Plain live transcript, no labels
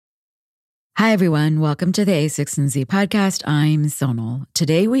Hi, everyone. Welcome to the A6Z podcast. I'm Sonal.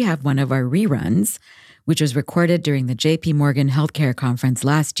 Today, we have one of our reruns, which was recorded during the JP Morgan Healthcare Conference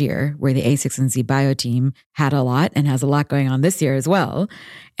last year, where the A6Z Bio team had a lot and has a lot going on this year as well.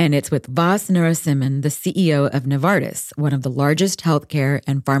 And it's with Vas Narasimhan, the CEO of Novartis, one of the largest healthcare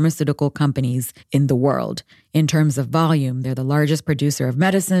and pharmaceutical companies in the world. In terms of volume, they're the largest producer of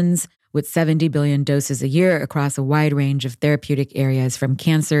medicines, with 70 billion doses a year across a wide range of therapeutic areas from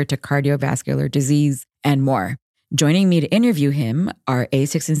cancer to cardiovascular disease and more. Joining me to interview him are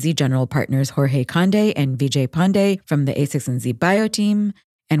A6Z General Partners Jorge Conde and Vijay Pandey from the A6Z Bio team,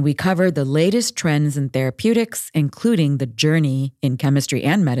 and we cover the latest trends in therapeutics, including the journey in chemistry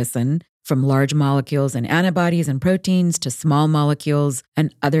and medicine, from large molecules and antibodies and proteins to small molecules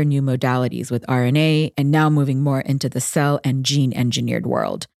and other new modalities with RNA, and now moving more into the cell and gene-engineered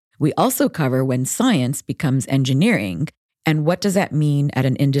world. We also cover when science becomes engineering, and what does that mean at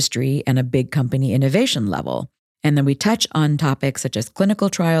an industry and a big company innovation level. And then we touch on topics such as clinical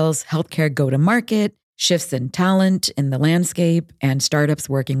trials, healthcare go-to-market, shifts in talent in the landscape, and startups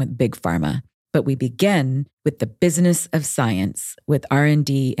working with big pharma. But we begin with the business of science, with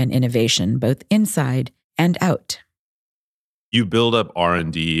R&D and innovation, both inside and out. You build up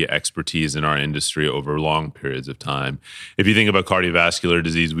R&D expertise in our industry over long periods of time. If you think about cardiovascular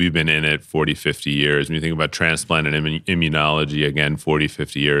disease, we've been in it 40, 50 years. When you think about transplant and immunology, again, 40,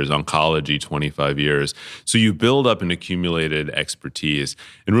 50 years. Oncology, 25 years. So you build up an accumulated expertise.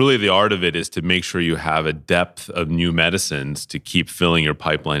 And really the art of it is to make sure you have a depth of new medicines to keep filling your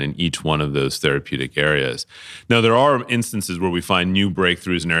pipeline in each one of those therapeutic areas. Now, there are instances where we find new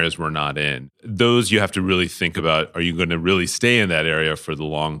breakthroughs in areas we're not in. Those you have to really think about, are you going to really stay in that area for the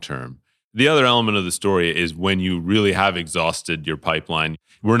long term? The other element of the story is when you really have exhausted your pipeline.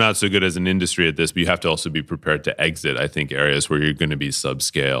 We're not so good as an industry at this, but you have to also be prepared to exit, I think, areas where you're going to be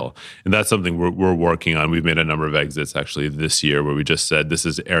subscale. And that's something we're working on. We've made a number of exits actually this year where we just said this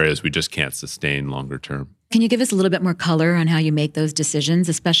is areas we just can't sustain longer term. Can you give us a little bit more color on how you make those decisions,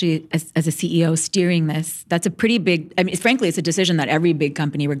 especially as a CEO steering this? That's a pretty big, frankly, it's a decision that every big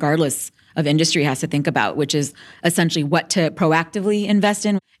company, regardless of industry, has to think about, which is essentially what to proactively invest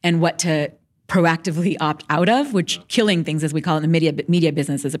in and what to proactively opt out of, which killing things, as we call it in the media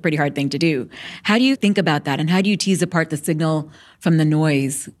business, is a pretty hard thing to do. How do you think about that? And how do you tease apart the signal from the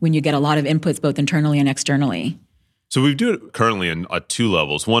noise when you get a lot of inputs, both internally and externally? So we do it currently at two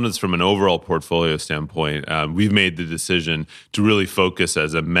levels. One is from an overall portfolio standpoint. We've made the decision to really focus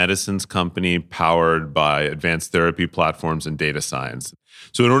as a medicines company powered by advanced therapy platforms and data science.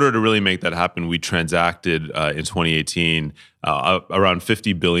 So in order to really make that happen, we transacted in 2018 around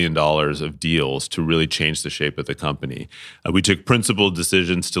 $50 billion of deals to really change the shape of the company. We took principled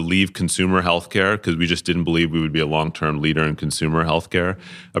decisions to leave consumer healthcare because we just didn't believe we would be a long-term leader in consumer healthcare.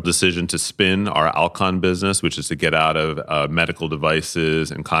 A decision to spin our Alcon business, which is to get out of medical devices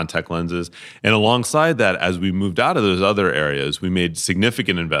and contact lenses. And alongside that, as we moved out of those other areas, we made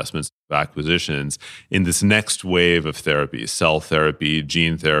significant investments, acquisitions in this next wave of therapies, cell therapy,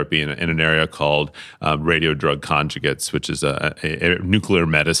 gene therapy, in an area called radio drug conjugates, which is a nuclear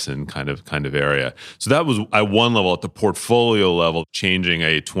medicine kind of area. So that was at one level, at the portfolio level, changing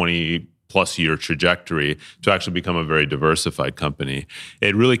a 20-plus year trajectory to actually become a very diversified company.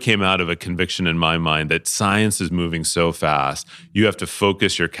 It really came out of a conviction in my mind that science is moving so fast. You have to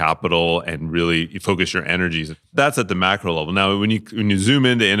focus your capital and really focus your energies. That's at the macro level. Now, when you zoom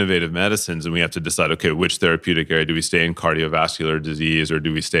into innovative medicines and we have to decide, okay, which therapeutic area, do we stay in cardiovascular disease or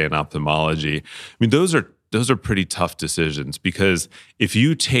do we stay in ophthalmology? Those are pretty tough decisions because if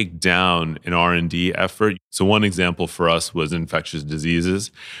you take down an R&D effort, so one example for us was infectious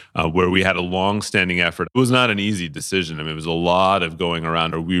diseases, where we had a long-standing effort. It was not an easy decision. It was a lot of going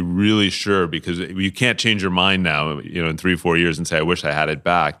around. Are we really sure? Because you can't change your mind now, in 3-4 years and say, I wish I had it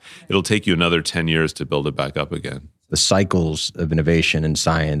back. It'll take you another 10 years to build it back up again. The cycles of innovation in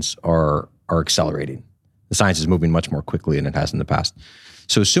science are accelerating. The science is moving much more quickly than it has in the past.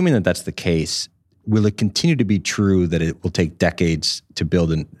 So assuming that that's the case, will it continue to be true that it will take decades to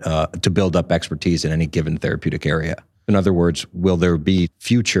build up expertise in any given therapeutic area? In other words, will there be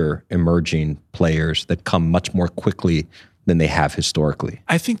future emerging players that come much more quickly than they have historically?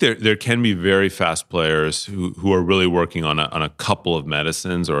 I think there can be very fast players who are really working on a couple of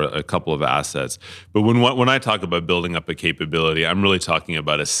medicines or a couple of assets. But when I talk about building up a capability, I'm really talking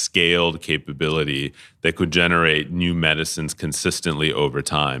about a scaled capability that could generate new medicines consistently over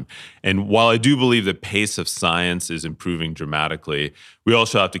time. And while I do believe the pace of science is improving dramatically, we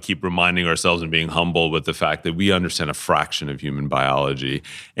also have to keep reminding ourselves and being humble with the fact that we understand a fraction of human biology.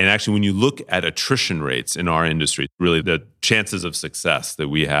 And actually, when you look at attrition rates in our industry, really the chances of success that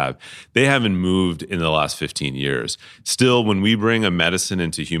we have, they haven't moved in the last 15 years. Still, when we bring a medicine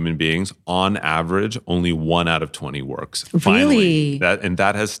into human beings, on average, only 1 out of 20 works. Really? Finally,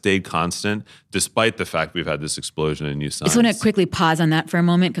 that has stayed constant despite the fact we've had this explosion in new science. I just want to quickly pause on that for a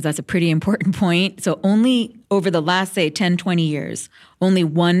moment because that's a pretty important point. So only over the last, say, 10, 20 years, only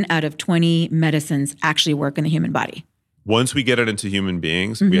 1 out of 20 medicines actually work in the human body. Once we get it into human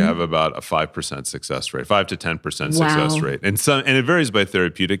beings, we have about a 5% success rate, 5 to 10% success rate. And it varies by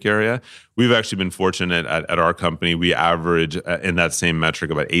therapeutic area. We've actually been fortunate at our company. We average in that same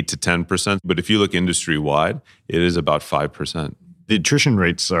metric about 8 to 10%. But if you look industry-wide, it is about 5%. The attrition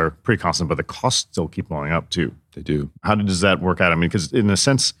rates are pretty constant, but the costs still keep going up too. They do. How does that work out? I mean, because in a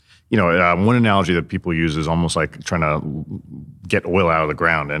sense, one analogy that people use is almost like trying to get oil out of the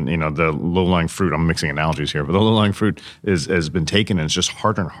ground. And, the low-lying fruit, I'm mixing analogies here, but the low-lying fruit has been taken and it's just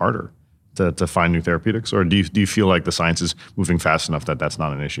harder and harder to find new therapeutics? Or do you feel like the science is moving fast enough that that's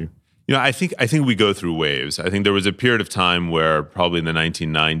not an issue? I think we go through waves. I think there was a period of time where probably in the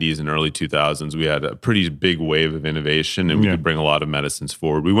 1990s and early 2000s, we had a pretty big wave of innovation and we could bring a lot of medicines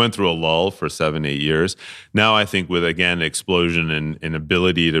forward. We went through a lull for 7-8 years. Now I think with, again, explosion and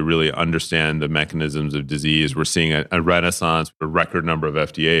ability to really understand the mechanisms of disease, we're seeing a renaissance, a record number of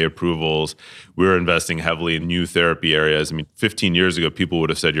FDA approvals. We're investing heavily in new therapy areas. I mean, 15 years ago, people would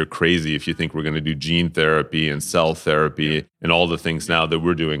have said you're crazy if you think we're going to do gene therapy and cell therapy and all the things now that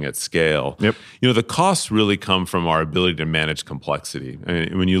we're doing at scale. Yep. The costs really come from our ability to manage complexity.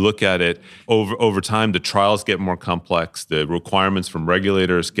 And when you look at it over time, the trials get more complex, the requirements from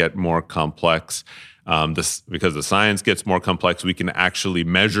regulators get more complex. Because the science gets more complex, we can actually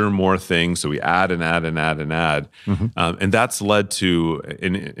measure more things. So we add and add and add and add. And that's led to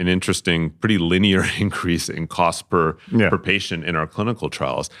an interesting, pretty linear increase in cost per patient in our clinical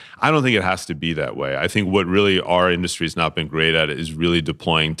trials. I don't think it has to be that way. I think what really our industry has not been great at is really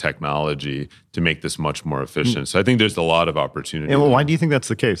deploying technology to make this much more efficient. So I think there's a lot of opportunity. And why do you think that's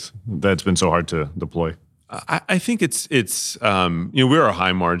the case? That's been so hard to deploy? I think it's we're a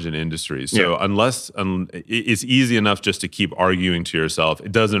high margin industry, so unless it's easy enough just to keep arguing to yourself,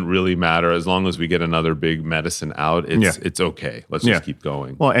 it doesn't really matter as long as we get another big medicine out. It's okay. Let's just keep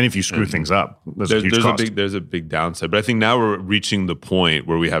going. Well, and if you screw things up, there's a huge cost. There's a big downside. But I think now we're reaching the point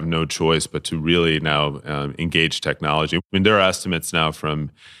where we have no choice but to really now engage technology. I mean, there are estimates now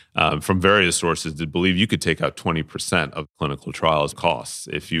from various sources that believe you could take out 20% of clinical trials costs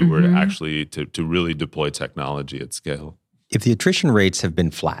if you were actually to really deploy technology at scale. If the attrition rates have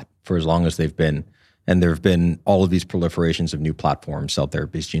been flat for as long as they've been, and there have been all of these proliferations of new platforms, cell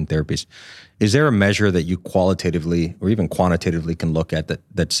therapies, gene therapies, is there a measure that you qualitatively or even quantitatively can look at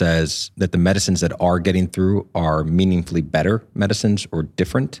that says that the medicines that are getting through are meaningfully better medicines or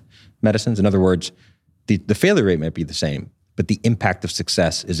different medicines? In other words, the failure rate might be the same, but the impact of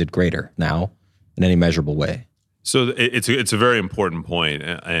success, is it greater now in any measurable way? So it's a very important point,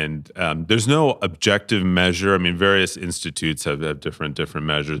 and there's no objective measure. I mean, various institutes have different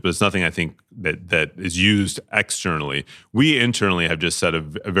measures, but it's nothing I think that is used externally. We internally have just set a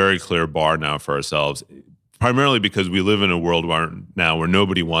very clear bar now for ourselves, primarily because we live in a world where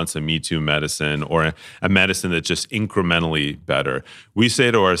nobody wants a Me Too medicine or a medicine that's just incrementally better. We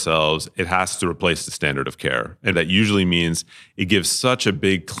say to ourselves, it has to replace the standard of care. And that usually means it gives such a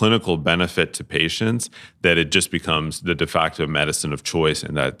big clinical benefit to patients that it just becomes the de facto medicine of choice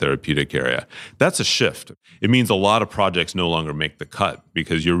in that therapeutic area. That's a shift. It means a lot of projects no longer make the cut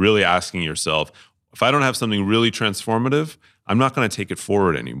because you're really asking yourself, if I don't have something really transformative, I'm not going to take it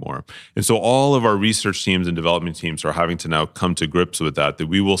forward anymore. And so all of our research teams and development teams are having to now come to grips with that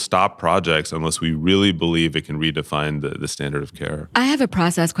we will stop projects unless we really believe it can redefine the standard of care. I have a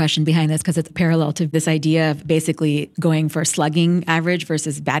process question behind this because it's parallel to this idea of basically going for slugging average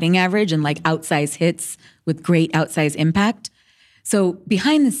versus batting average and like outsized hits with great outsized impact. So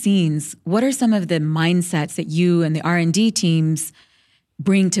behind the scenes, what are some of the mindsets that you and the R&D teams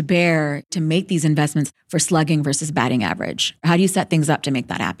bring to bear to make these investments for slugging versus batting average? How do you set things up to make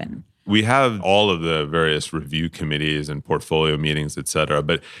that happen? We have all of the various review committees and portfolio meetings, et cetera.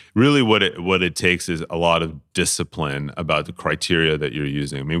 But really what it takes is a lot of discipline about the criteria that you're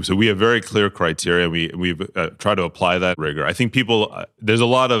using. I mean, so we have very clear criteria. We've tried to apply that rigor. I think there's a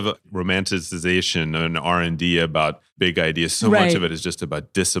lot of romanticization in R&D about big ideas. So much of it is just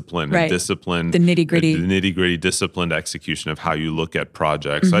about discipline and discipline. The nitty-gritty. The nitty-gritty disciplined execution of how you look at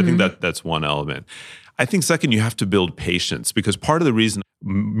projects. So I think that's one element. I think second, you have to build patience because part of the reason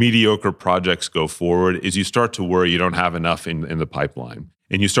mediocre projects go forward is you start to worry you don't have enough in the pipeline.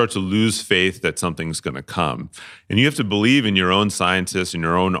 And you start to lose faith that something's going to come. And you have to believe in your own scientists and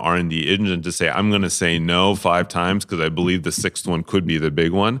your own R&D engine to say, I'm going to say no 5 times because I believe the 6th one could be the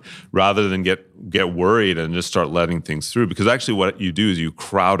big one, rather than get worried and just start letting things through. Because actually what you do is you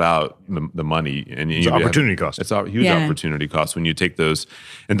crowd out the money. And it's opportunity cost. It's a huge opportunity cost when you take those.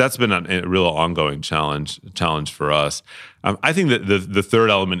 And that's been a real ongoing challenge for us. I think that the third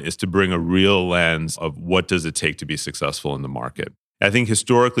element is to bring a real lens of what does it take to be successful in the market. I think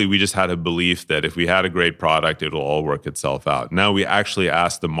historically we just had a belief that if we had a great product, it'll all work itself out. Now we actually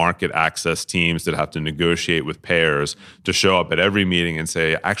ask the market access teams that have to negotiate with payers to show up at every meeting and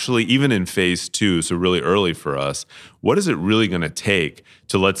say, actually, even in phase 2, so really early for us, what is it really going to take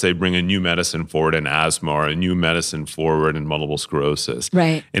to, let's say, bring a new medicine forward in asthma or a new medicine forward in multiple sclerosis?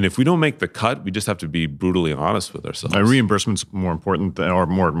 Right. And if we don't make the cut, we just have to be brutally honest with ourselves. Reimbursement's more important or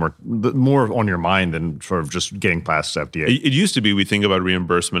more on your mind than sort of just getting past FDA. It used to be we think about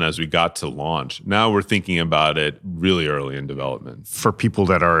reimbursement as we got to launch. Now we're thinking about it really early in development. For people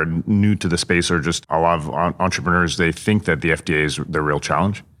that are new to the space or just a lot of entrepreneurs, they think that the FDA is the real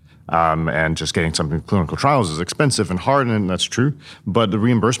challenge. And just getting something in clinical trials is expensive and hard, and that's true. But the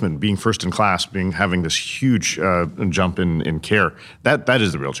reimbursement, being first in class, having this huge jump in care, that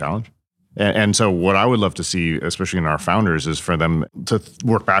is the real challenge. And so what I would love to see, especially in our founders, is for them to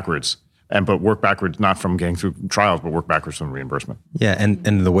work backwards. But work backwards not from getting through trials, but work backwards from reimbursement. Yeah,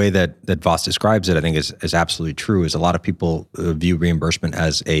 and the way that Voss describes it, I think is absolutely true, is a lot of people view reimbursement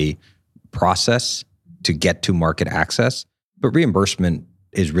as a process to get to market access. But reimbursement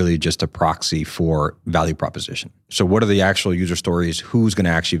is really just a proxy for value proposition. So what are the actual user stories? Who's going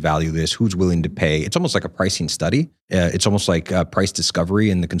to actually value this? Who's willing to pay? It's almost like a pricing study. It's almost like price discovery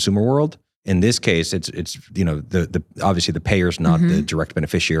in the consumer world. In this case, it's the obviously the payer's not the direct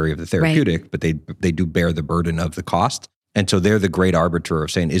beneficiary of the therapeutic, but they do bear the burden of the cost. And so they're the great arbiter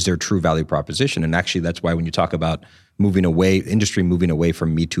of saying, is there true value proposition? And actually, that's why when you talk about industry moving away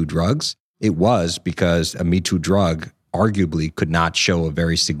from Me Too drugs, it was because a Me Too drug arguably could not show a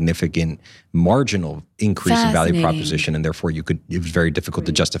very significant marginal increase in value proposition, and therefore it was very difficult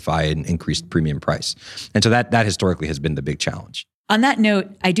to justify an increased premium price. And so that historically has been the big challenge. On that note,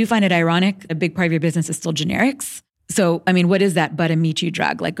 I do find it ironic a big part of your business is still generics. So, I mean, what is that but a Me Too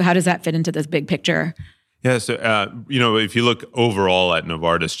drug? Like, how does that fit into this big picture? Yeah, so if you look overall at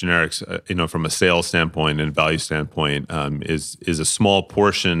Novartis, generics, from a sales standpoint and value standpoint, is a small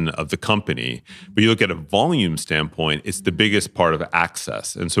portion of the company. But you look at a volume standpoint, it's the biggest part of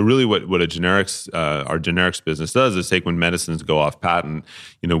access. And so, really, what our generics business does is take when medicines go off patent,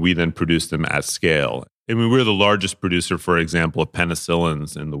 we then produce them at scale. I mean, we're the largest producer, for example, of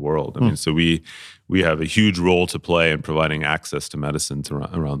penicillins in the world. I mean, so we have a huge role to play in providing access to medicines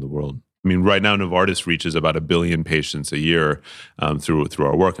around the world. I mean, right now, Novartis reaches about 1 billion patients a year through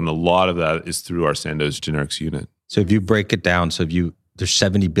our work, and a lot of that is through our Sandoz generics unit. So if you break it down, there's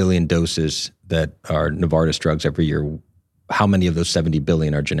 70 billion doses that are Novartis drugs every year. How many of those 70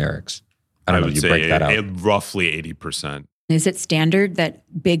 billion are generics? I don't know if you break that out. Roughly 80%. Is it standard that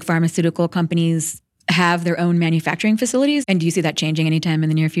big pharmaceutical companies have their own manufacturing facilities? And do you see that changing anytime in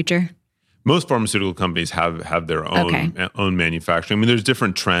the near future? Most pharmaceutical companies have their own manufacturing. I mean, there's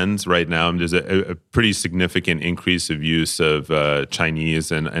different trends right now. I mean, there's a pretty significant increase of use of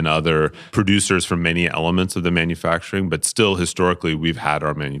Chinese and other producers for many elements of the manufacturing, but still historically, we've had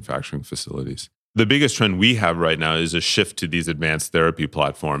our manufacturing facilities. The biggest trend we have right now is a shift to these advanced therapy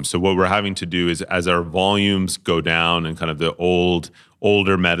platforms. So what we're having to do is, as our volumes go down and kind of the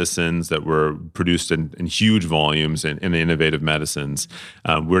older medicines that were produced in huge volumes in innovative medicines,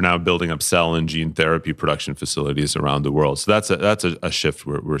 we're now building up cell and gene therapy production facilities around the world. So that's a shift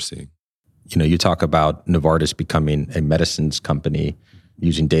we're seeing. You talk about Novartis becoming a medicines company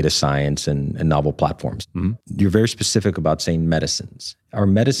using data science and novel platforms. Mm-hmm. You're very specific about saying medicines. Are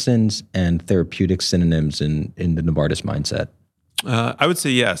medicines and therapeutics synonyms in the Novartis mindset? I would say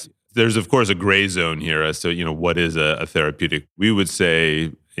yes. There's, of course, a gray zone here as to, what is a therapeutic. We would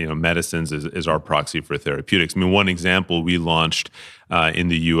say, medicines is our proxy for therapeutics. I mean, one example, we launched in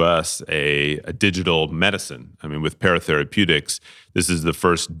the U.S. a digital medicine. I mean, with Paratherapeutics, this is the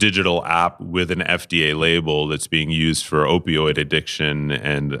first digital app with an FDA label that's being used for opioid addiction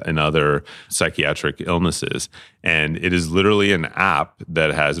and other psychiatric illnesses. And it is literally an app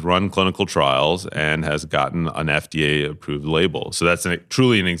that has run clinical trials and has gotten an FDA-approved label. So that's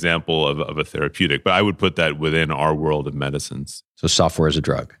truly an example of a therapeutic. But I would put that within our world of medicines. So software as a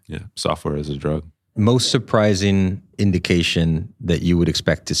drug. Yeah, software as a drug. Most surprising indication that you would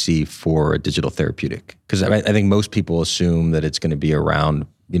expect to see for a digital therapeutic? Because I think most people assume that it's going to be around,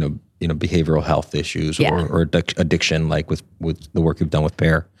 behavioral health issues or addiction, like with the work you've done with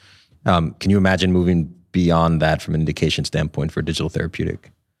Pear. Can you imagine moving beyond that from an indication standpoint for a digital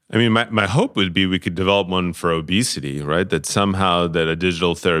therapeutic? I mean, my hope would be we could develop one for obesity, right? That somehow that a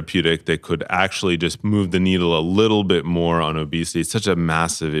digital therapeutic that could actually just move the needle a little bit more on obesity. It's such a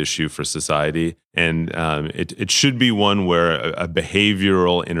massive issue for society. And it should be one where a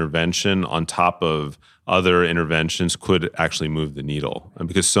behavioral intervention on top of other interventions could actually move the needle,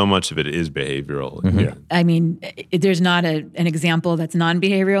 because so much of it is behavioral. Mm-hmm. Yeah. I mean, there's not an example that's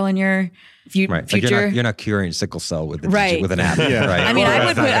non-behavioral in your future. Like you're not curing sickle cell with an app. Yeah. Right? I mean, I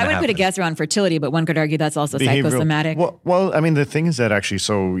would put a guess around fertility, but one could argue that's also psychosomatic. Well, I mean, the thing is that actually,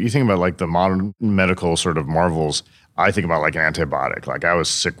 so you think about like the modern medical sort of marvels. I think about like an antibiotic. Like I was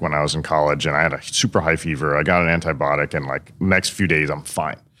sick when I was in college and I had a super high fever. I got an antibiotic and like next few days I'm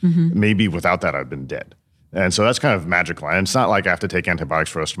fine. Mm-hmm. Maybe without that I'd been dead. And so that's kind of magical. And it's not like I have to take antibiotics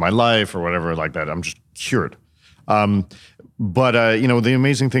for the rest of my life or whatever like that. I'm just cured. But the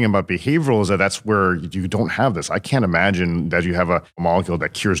amazing thing about behavioral is that that's where you don't have this. I can't imagine that you have a molecule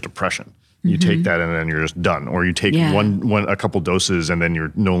that cures depression. You take that and then you're just done. Or you take a couple doses and then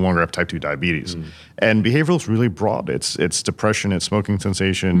you're no longer have type 2 diabetes. And behavioral is really broad. It's depression, it's smoking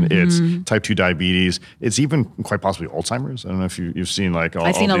cessation, it's type 2 diabetes. It's even quite possibly Alzheimer's. I don't know if you've seen like all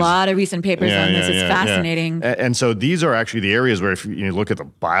I've seen all a these, lot of recent papers on this. It's fascinating. Yeah. And so these are actually the areas where if you look at the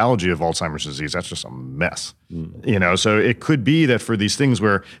biology of Alzheimer's disease, that's just a mess. So it could be that for these things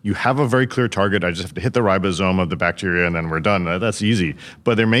where you have a very clear target, I just have to hit the ribosome of the bacteria and then we're done. That's easy.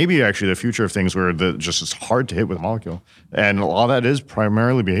 But there may be actually the future of things where just it's hard to hit with a molecule. And a lot of that is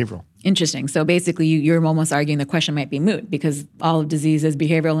primarily behavioral. Interesting. So basically, you're almost arguing the question might be moot because all of disease is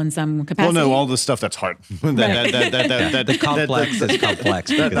behavioral in some capacity. Well, no, all the stuff that's hard. The complex is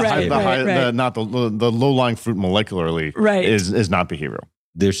complex. Not the low-lying fruit molecularly is not behavioral.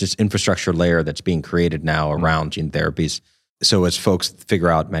 There's this infrastructure layer that's being created now around gene therapies. So as folks figure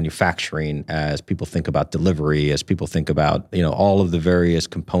out manufacturing, as people think about delivery, as people think about, all of the various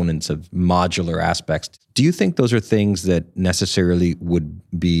components of modular aspects, do you think those are things that necessarily would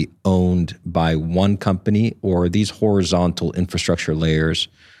be owned by one company, or are these horizontal infrastructure layers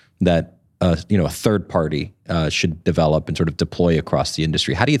that a third party should develop and sort of deploy across the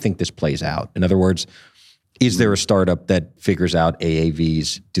industry? How do you think this plays out? In other words, is there a startup that figures out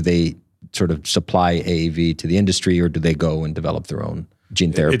AAVs? Do they sort of supply AAV to the industry, or do they go and develop their own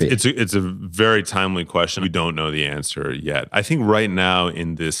gene therapy? It's a very timely question. We don't know the answer yet. I think right now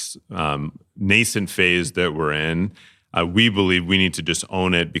in this nascent phase that we're in, we believe we need to just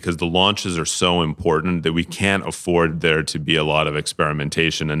own it because the launches are so important that we can't afford there to be a lot of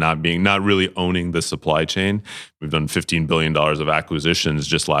experimentation and not really owning the supply chain. We've done $15 billion of acquisitions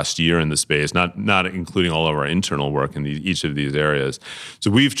just last year in the space, not including all of our internal work in each of these areas.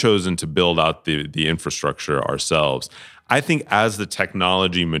 So we've chosen to build out the infrastructure ourselves. I think as the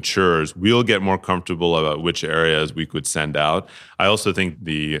technology matures, we'll get more comfortable about which areas we could send out. I also think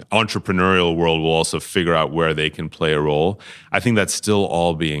the entrepreneurial world will also figure out where they can play a role. I think that's still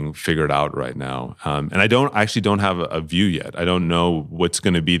all being figured out right now. And I actually don't have a view yet. I don't know what's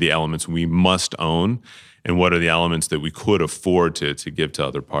going to be the elements we must own and what are the elements that we could afford to give to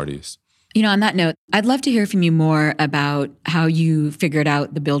other parties. On that note, I'd love to hear from you more about how you figured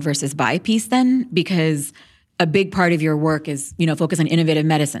out the build versus buy piece then, because a big part of your work is, focus on innovative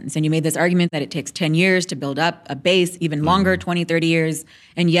medicines. And you made this argument that it takes 10 years to build up a base, even longer, 20, 30 years.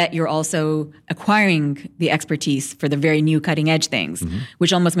 And yet you're also acquiring the expertise for the very new cutting edge things,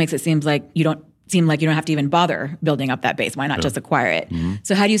 which almost makes it seem like you don't have to even bother building up that base. Why not just acquire it?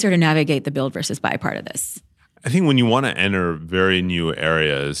 So how do you sort of navigate the build versus buy part of this? I think when you want to enter very new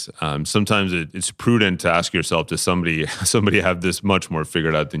areas, sometimes it's prudent to ask yourself, does somebody have this much more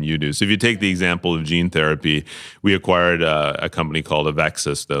figured out than you do? So if you take the example of gene therapy, we acquired a company called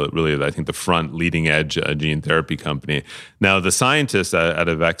Avexis, I think the front leading edge gene therapy company. Now, the scientists at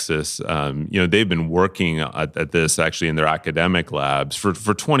Avexis, they've been working at this actually in their academic labs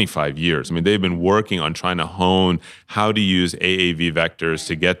for 25 years. I mean, they've been working on trying to hone how to use AAV vectors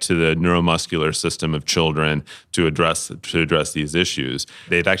to get to the neuromuscular system of children to address these issues.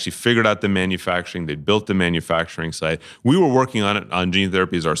 They'd actually figured out the manufacturing. They'd built the manufacturing site. We were working on gene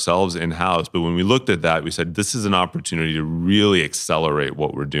therapies ourselves in-house, but when we looked at that, we said, this is an opportunity to really accelerate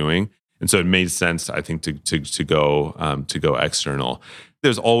what we're doing. And so it made sense, I think, to go external.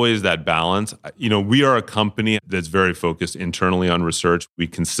 There's always that balance. We are a company that's very focused internally on research. We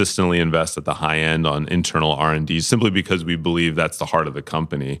consistently invest at the high end on internal R&D simply because we believe that's the heart of the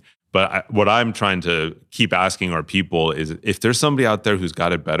company. What I'm trying to keep asking our people is, if there's somebody out there who's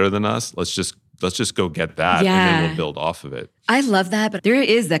got it better than us, let's just go get that, and then we'll build off of it. I love that, but there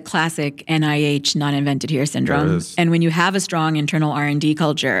is the classic NIH not invented here syndrome. And when you have a strong internal R&D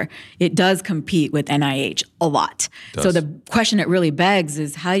culture, it does compete with NIH a lot. So the question it really begs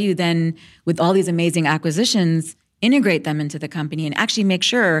is, how do you then, with all these amazing acquisitions, integrate them into the company and actually make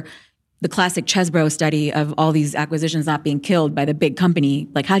sure the classic Chesbrough study of all these acquisitions not being killed by the big company,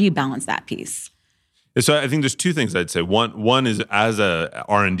 like how do you balance that piece? So I think there's two things I'd say. One is, as a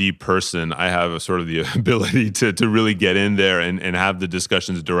R&D person, I have a sort of the ability to really get in there and have the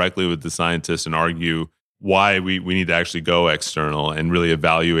discussions directly with the scientists and argue why we need to actually go external and really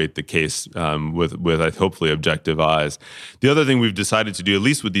evaluate the case with hopefully objective eyes. The other thing we've decided to do, at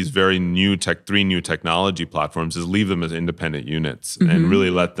least with these very three new technology platforms, is leave them as independent units and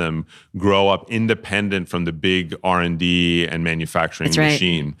really let them grow up independent from the big R&D and manufacturing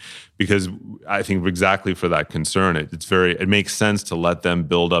machine. Because I think exactly for that concern, it makes sense to let them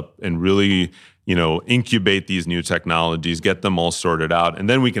build up and really incubate these new technologies, get them all sorted out, and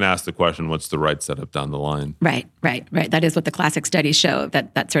then we can ask the question, what's the right setup down the line? Right. That is what the classic studies show,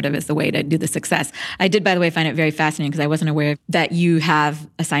 that sort of is the way to do the success. I did, by the way, find it very fascinating because I wasn't aware that you have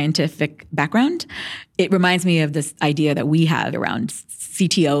a scientific background. It reminds me of this idea that we have around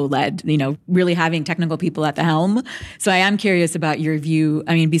CTO-led, really having technical people at the helm. So I am curious about your view.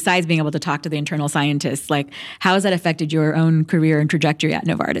 I mean, besides being able to talk to the internal scientists, like how has that affected your own career and trajectory at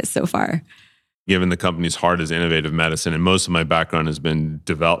Novartis so far? Given the company's heart is innovative medicine, and most of my background has been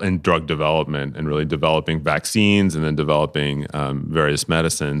in drug development and really developing vaccines and then developing various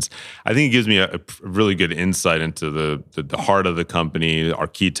medicines, I think it gives me a really good insight into the heart of the company, our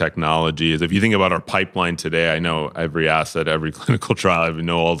key technologies. If you think about our pipeline today, I know every asset, every clinical trial, I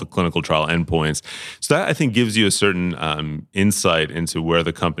know all the clinical trial endpoints. So that, I think, gives you a certain insight into where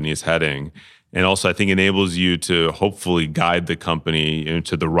the company is heading. And also, I think, enables you to hopefully guide the company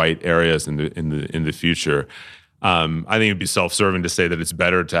into the right areas in the future. I think it'd be self-serving to say that it's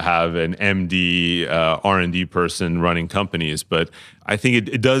better to have an MD R&D person running companies, but I think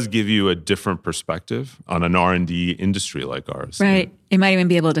it does give you a different perspective on an R&D industry like ours. Right. It might even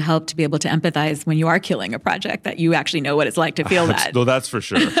be able to help to be able to empathize when you are killing a project, that you actually know what it's like to feel that. Well, that's for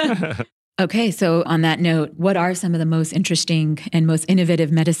sure. Okay, so on that note, what are some of the most interesting and most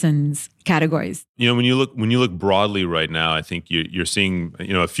innovative medicines categories? When you look broadly right now, I think you're seeing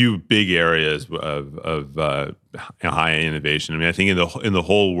a few big areas of high innovation. I mean, I think in the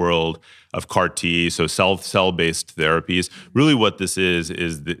whole world of CAR T, so cell-based therapies, really what this is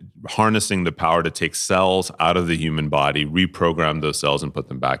harnessing the power to take cells out of the human body, reprogram those cells, and put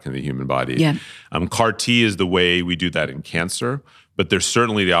them back in the human body. Yeah. CAR T is the way we do that in cancer. But there's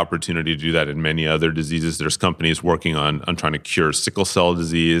certainly the opportunity to do that in many other diseases. There's companies working on trying to cure sickle cell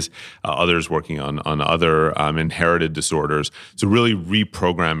disease, others working on other inherited disorders. So really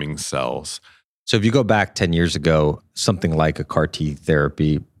reprogramming cells. So if you go back 10 years ago, something like a CAR T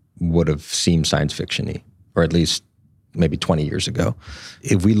therapy would have seemed science fiction-y, or at least maybe 20 years ago.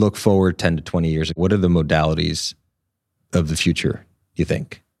 If we look forward 10 to 20 years, what are the modalities of the future, do you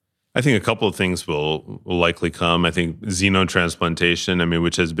think? I think a couple of things will likely come. I think xenotransplantation,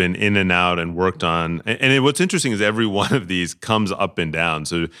 which has been in and out and worked on. And what's interesting is every one of these comes up and down.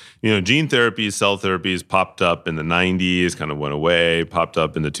 So, gene therapies, cell therapies popped up in the 90s, kind of went away, popped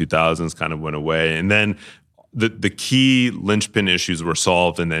up in the 2000s, kind of went away. And then the key linchpin issues were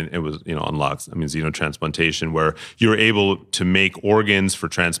solved, and then it was unlocked. Xenotransplantation, where you're able to make organs for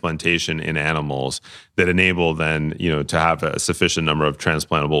transplantation in animals that enable then to have a sufficient number of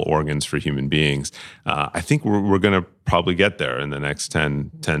transplantable organs for human beings. I think we're going to probably get there in the next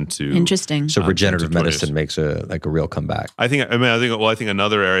 10 to interesting. So regenerative medicine makes a real comeback. I think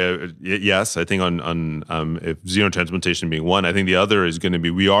another area, yes, I think on if xenotransplantation being one, I think the other is going to be,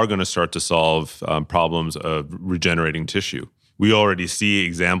 we are going to start to solve problems of regenerating tissue. We already see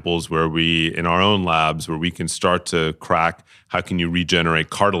examples where in our own labs, where we can start to crack how can you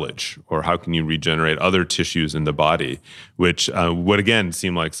regenerate cartilage, or how can you regenerate other tissues in the body, which would again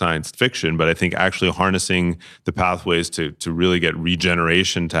seem like science fiction, but I think actually harnessing the pathways to really get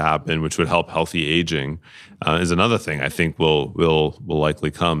regeneration to happen, which would help healthy aging, is another thing I think will likely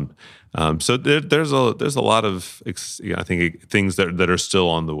come. So there's a lot of I think things that are still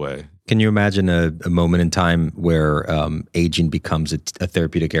on the way. Can you imagine a moment in time where aging becomes a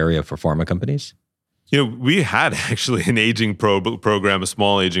therapeutic area for pharma companies? We had actually an aging program, a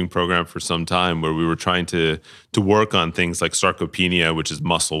small aging program for some time, where we were trying to work on things like sarcopenia, which is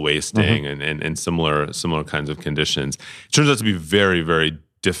muscle wasting, and similar kinds of conditions. It turns out to be very, very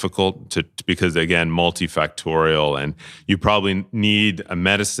difficult because again, multifactorial, and you probably need a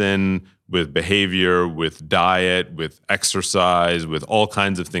medicine with behavior, with diet, with exercise, with all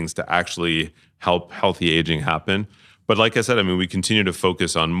kinds of things to actually help healthy aging happen. But like I said, I mean, we continue to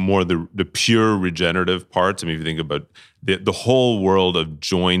focus on more the pure regenerative parts. I mean, if you think about the whole world of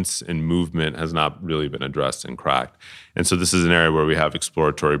joints and movement has not really been addressed and cracked. And so this is an area where we have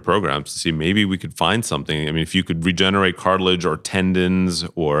exploratory programs to see maybe we could find something. I mean, if you could regenerate cartilage or tendons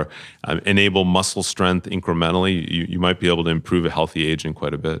or enable muscle strength incrementally, you might be able to improve a healthy aging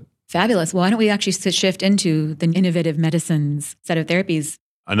quite a bit. Fabulous. Why don't we actually shift into the innovative medicines set of therapies?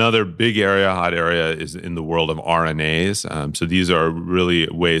 Another big area, hot area, is in the world of RNAs. So these are really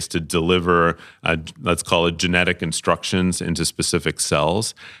ways to deliver, let's call it genetic instructions into specific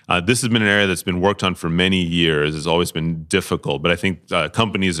cells. This has been an area that's been worked on for many years. It's always been difficult, but I think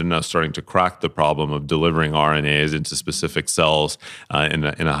companies are now starting to crack the problem of delivering RNAs into specific cells in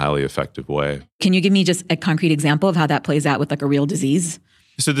a highly effective way. Can you give me just a concrete example of how that plays out with like a real disease?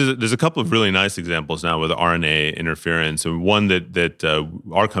 So there's a couple of really nice examples now with RNA interference. And one that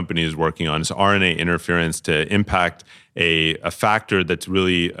our company is working on is RNA interference to impact a factor that's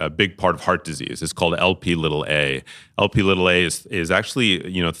really a big part of heart disease. It's called Lp(a). Lp(a) is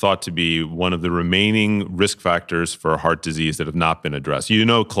actually thought to be one of the remaining risk factors for heart disease that have not been addressed.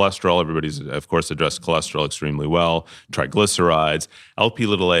 Cholesterol. Everybody's of course addressed cholesterol extremely well. Triglycerides.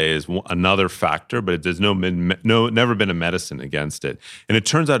 Lp(a) is another factor, but there's never been a medicine against it. And it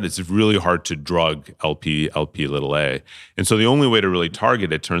turns out it's really hard to drug Lp(a). And so the only way to really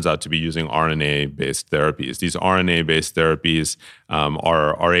target it turns out to be using RNA-based therapies. These RNA-based therapies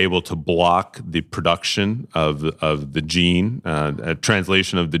are able to block the production of the gene, a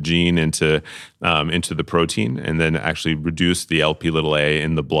translation of the gene into the protein, and then actually reduce the Lp(a)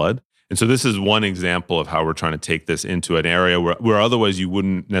 in the blood. And so this is one example of how we're trying to take this into an area where otherwise you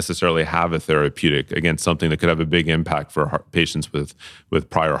wouldn't necessarily have a therapeutic against something that could have a big impact for patients with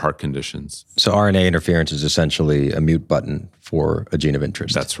prior heart conditions. So RNA interference is essentially a mute button for a gene of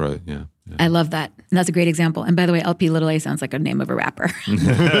interest. That's right, yeah. I love that. And that's a great example. And by the way, Lp(a) sounds like a name of a rapper.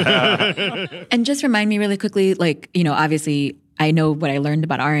 And just remind me really quickly, obviously I know what I learned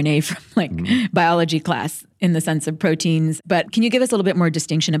about RNA from biology class in the sense of proteins, but can you give us a little bit more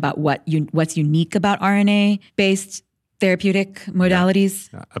distinction about what's unique about RNA-based therapeutic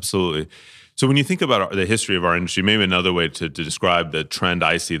modalities? Yeah, absolutely. So when you think about the history of our industry, maybe another way to describe the trend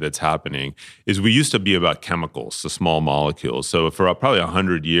I see that's happening is we used to be about chemicals, so small molecules. So for probably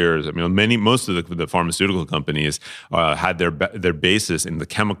 100 years, I mean, most of the pharmaceutical companies had their basis in the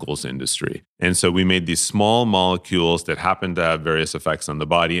chemicals industry. And so we made these small molecules that happened to have various effects on the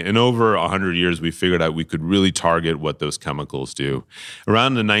body. And over 100 years, we figured out we could really target what those chemicals do.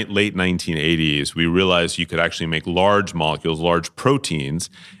 Around the late 1980s, we realized you could actually make large molecules, large proteins,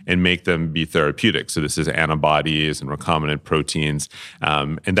 and make them be therapeutic. So this is antibodies and recombinant proteins.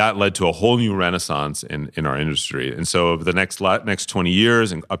 And that led to a whole new renaissance in our industry. And so over the next 20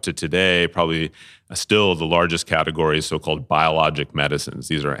 years and up to today, probably still the largest category is so-called biologic medicines.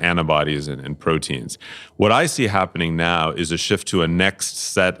 These are antibodies and proteins. What I see happening now is a shift to a next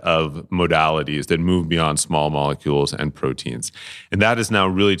set of modalities that move beyond small molecules and proteins. And that is now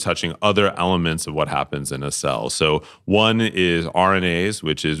really touching other elements of what happens in a cell. So one is RNAs,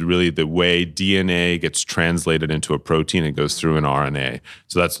 which is really the way DNA gets translated into a protein and goes through an RNA.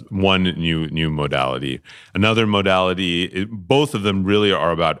 So that's one new modality. Another modality, both of them really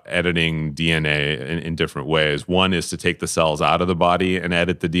are about editing DNA in different ways. One is to take the cells out of the body and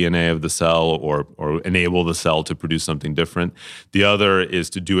edit the DNA of the cell or enable the cell to produce something different. The other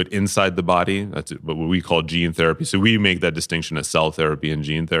is to do it inside the body. That's what we call gene therapy. So we make that distinction as cell therapy and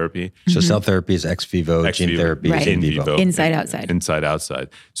gene therapy. So cell therapy is ex vivo, gene therapy is in vivo. Inside, outside. Inside, outside.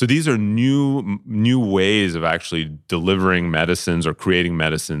 So these are new ways of actually delivering medicines or creating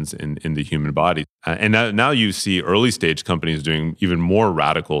medicines in the human body. And now you see early stage companies doing even more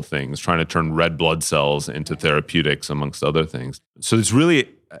radical things, trying to turn red blood cells into therapeutics, amongst other things. So it's really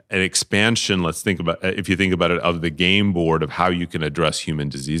an expansion, if you think about it, of the game board of how you can address human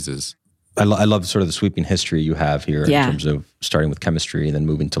diseases. I love sort of the sweeping history you have here in terms of starting with chemistry and then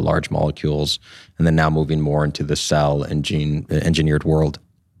moving to large molecules and then now moving more into the cell and gene engineered world.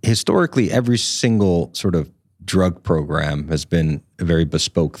 Historically, every single sort of drug program has been a very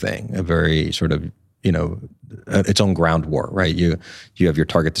bespoke thing, a very sort of, its own ground war, right? You have your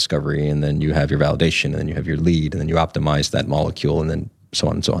target discovery and then you have your validation and then you have your lead and then you optimize that molecule and then so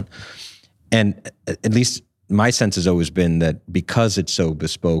on and so on. And at least my sense has always been that because it's so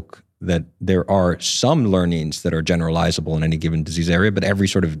bespoke, that there are some learnings that are generalizable in any given disease area, but every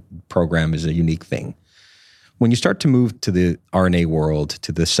sort of program is a unique thing. When you start to move to the RNA world,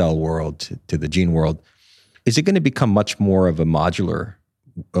 to the cell world, to the gene world, is it going to become much more of a modular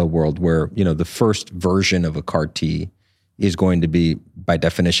world where, the first version of a CAR T is going to be, by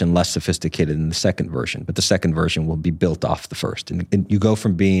definition, less sophisticated than the second version, but the second version will be built off the first. And you go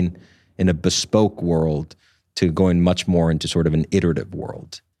from being in a bespoke world to going much more into sort of an iterative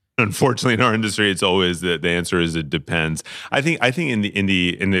world. Unfortunately, in our industry, it's always the answer is it depends. I think in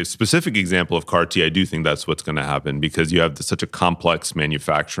the specific example of CAR T, I do think that's what's going to happen because you have such a complex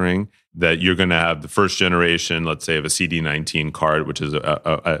manufacturing that you're going to have the first generation, let's say, of a CD19 CAR, which is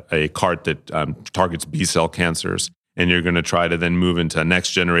a CAR that targets B cell cancers. And you're going to try to then move into a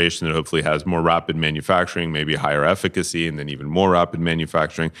next generation that hopefully has more rapid manufacturing, maybe higher efficacy, and then even more rapid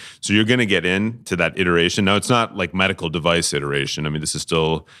manufacturing. So you're going to get into that iteration. Now, it's not like medical device iteration. I mean, this is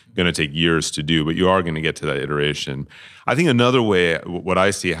still going to take years to do, but you are going to get to that iteration. I think another way, what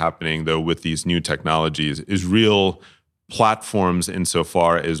I see happening, though, with these new technologies is real platforms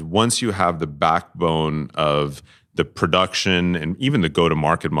insofar as once you have the backbone of the production and even the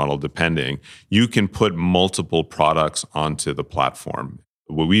go-to-market model, depending, you can put multiple products onto the platform.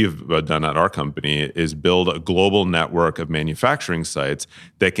 What we've done at our company is build a global network of manufacturing sites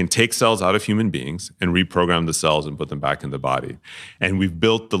that can take cells out of human beings and reprogram the cells and put them back in the body. And we've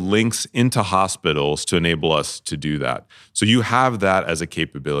built the links into hospitals to enable us to do that. So you have that as a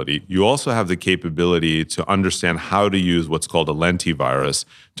capability. You also have the capability to understand how to use what's called a lentivirus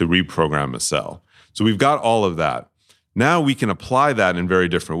to reprogram a cell. So we've got all of that. Now we can apply that in very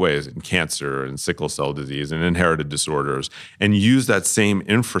different ways in cancer and sickle cell disease and inherited disorders and use that same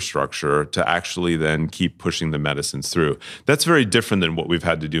infrastructure to actually then keep pushing the medicines through. That's very different than what we've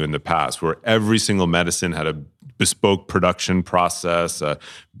had to do in the past, where every single medicine had a bespoke production process, had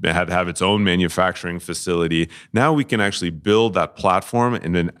to have its own manufacturing facility. Now we can actually build that platform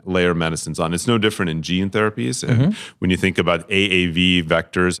and then layer medicines on. It's no different in gene therapies. And when you think about AAV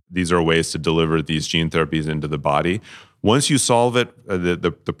vectors, these are ways to deliver these gene therapies into the body. Once you solve it,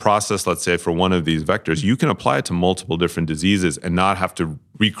 the process, let's say, for one of these vectors, you can apply it to multiple different diseases and not have to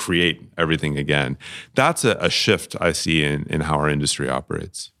recreate everything again. That's a shift I see in how our industry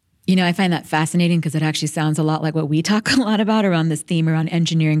operates. I find that fascinating because it actually sounds a lot like what we talk a lot about around this theme around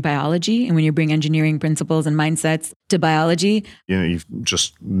engineering biology. And when you bring engineering principles and mindsets to biology. You've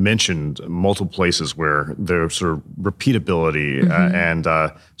just mentioned multiple places where there's sort of repeatability and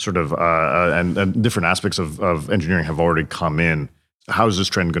different aspects of engineering have already come in. How is this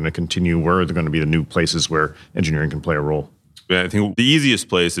trend going to continue? Where are there going to be the new places where engineering can play a role? I think the easiest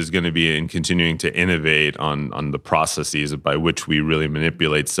place is going to be in continuing to innovate on the processes by which we really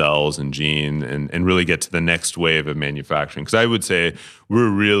manipulate cells and gene and really get to the next wave of manufacturing. Because I would say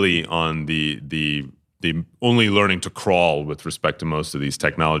we're really on the only learning to crawl with respect to most of these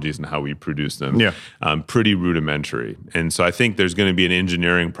technologies and how we produce them. Pretty rudimentary. And so I think there's going to be an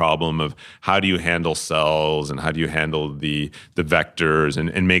engineering problem of how do you handle cells and how do you handle the vectors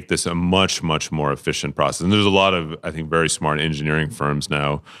and make this a much, much more efficient process. And there's a lot of, I think, very smart engineering firms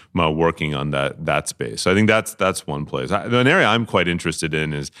now working on that space. So I think that's one place. An area I'm quite interested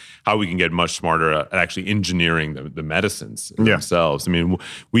in is how we can get much smarter at actually engineering the medicines themselves. I mean,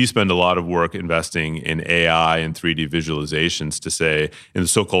 we spend a lot of work investing in AI and 3D visualizations to say in the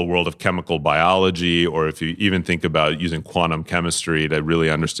so-called world of chemical biology, or if you even think about using quantum chemistry to really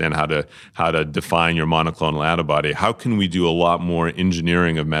understand how to define your monoclonal antibody, how can we do a lot more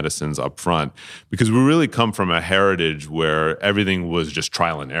engineering of medicines up front? Because we really come from a heritage where everything was just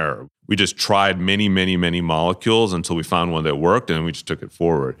trial and error. We just tried many, many, many molecules until we found one that worked, and we just took it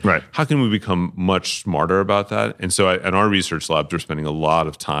forward. Right. How can we become much smarter about that? And so at our research labs, we're spending a lot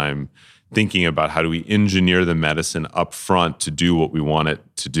of time thinking about how do we engineer the medicine up front to do what we want it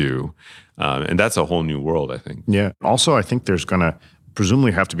to do. And that's a whole new world, I think. Yeah. Also, I think there's going to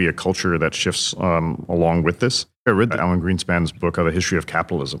presumably have to be a culture that shifts along with this. I read Alan Greenspan's book, The History of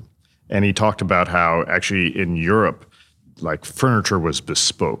Capitalism. And he talked about how actually in Europe, like furniture was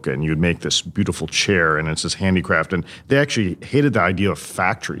bespoke and you'd make this beautiful chair and it's this handicraft. And they actually hated the idea of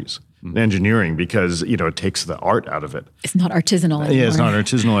factories. Engineering because it takes the art out of it. It's not artisanal anymore. Yeah, it's not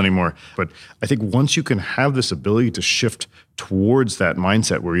artisanal anymore. But I think once you can have this ability to shift towards that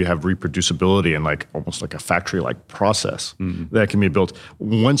mindset where you have reproducibility and like almost like a factory-like process that can be built,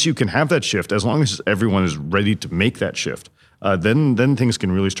 once you can have that shift, as long as everyone is ready to make that shift, then things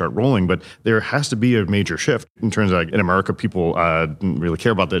can really start rolling. But there has to be a major shift in terms of like in America, people didn't really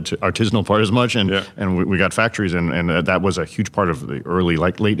care about the artisanal part as much, and we got factories, and that was a huge part of the early,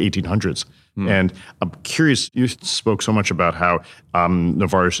 like late 1800s. And I'm curious, you spoke so much about how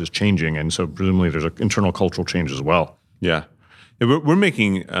Novartis is changing, and so presumably there's an internal cultural change as well. Yeah. We're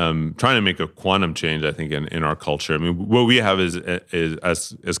making, trying to make a quantum change, I think, in our culture. I mean, what we have is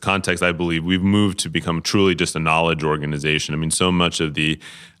as context, I believe, we've moved to become truly just a knowledge organization. I mean, so much of the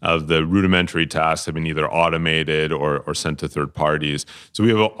rudimentary tasks have been either automated or sent to third parties. So we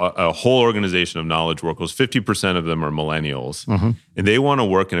have a whole organization of knowledge workers. 50% of them are millennials, and they want to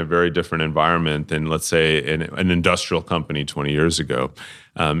work in a very different environment than, let's say, an industrial company 20 years ago.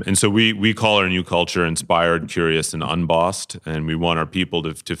 And so we call our new culture inspired, curious, and unbossed. And we want our people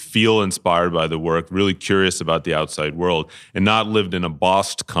to feel inspired by the work, really curious about the outside world, and not lived in a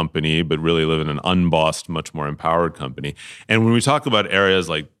bossed company, but really live in an unbossed, much more empowered company. And when we talk about areas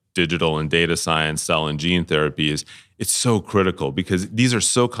like digital and data science, cell and gene therapies, it's so critical because these are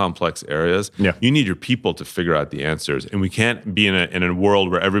so complex areas. Yeah. You need your people to figure out the answers. And we can't be in a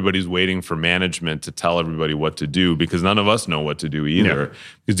world where everybody's waiting for management to tell everybody what to do because none of us know what to do either.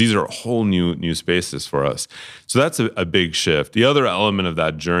 Because these are whole new spaces for us. So that's a big shift. The other element of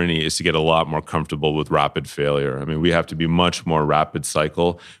that journey is to get a lot more comfortable with rapid failure. I mean, we have to be much more rapid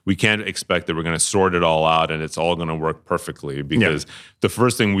cycle. We can't expect that we're going to sort it all out and it's all going to work perfectly because the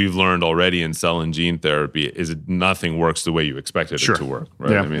first thing we've learned already in cell and gene therapy is nothing works the way you expected it to work.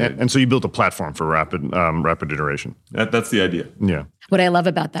 Right? Yeah. I mean, and so you built a platform for rapid iteration. That's the idea. Yeah. What I love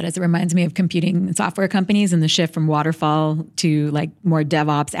about that is it reminds me of computing and software companies and the shift from waterfall to like more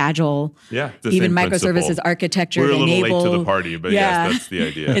DevOps, agile, even microservices principle. architecture. We're a little late to the party, but yes, that's the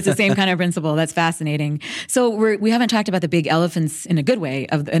idea. It's the same kind of principle. That's fascinating. So we haven't talked about the big elephants in a good way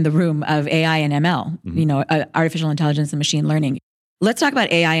in the room of AI and ML, artificial intelligence and machine learning. Let's talk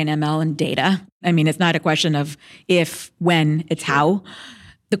about AI and ML and data. I mean, it's not a question of if, when, it's how.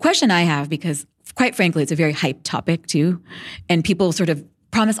 The question I have, because quite frankly, it's a very hyped topic too, and people sort of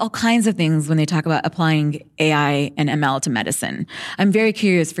promise all kinds of things when they talk about applying AI and ML to medicine. I'm very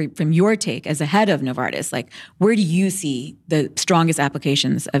curious from your take as the head of Novartis, like where do you see the strongest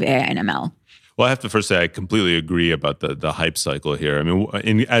applications of AI and ML? Well, I have to first say I completely agree about the hype cycle here. I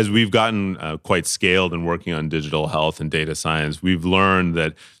mean, as we've gotten quite scaled and working on digital health and data science, we've learned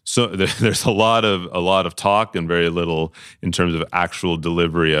that there's a lot of talk and very little in terms of actual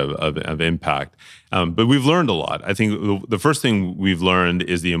delivery of impact. But we've learned a lot. I think the first thing we've learned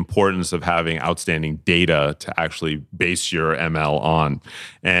is the importance of having outstanding data to actually base your ML on.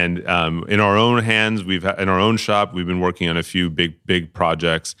 And in our own hands, in our own shop, we've been working on a few big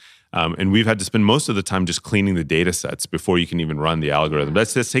projects. And we've had to spend most of the time just cleaning the data sets before you can even run the algorithm.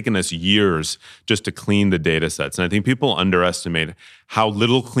 That's taken us years just to clean the data sets. And I think people underestimate how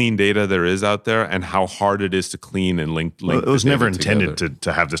little clean data there is out there and how hard it is to clean and link it was never intended together.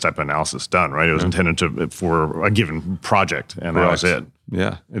 to have this type of analysis done, right? It was intended for a given project, and that was it.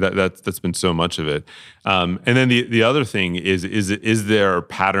 Yeah, that's been so much of it. And then the other thing is there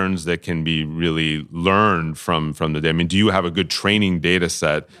patterns that can be really learned from the data? I mean, do you have a good training data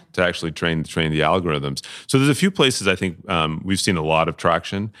set to actually train the algorithms? So there's a few places I think we've seen a lot of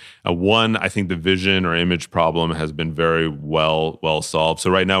traction. One, I think the vision or image problem has been very well solved. So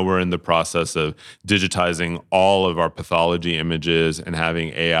right now we're in the process of digitizing all of our pathology images and having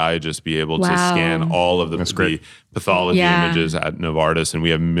AI just be able to scan all of the pathology images at Novartis, and we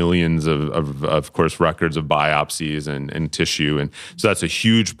have millions of course, records of biopsies and tissue, and so that's a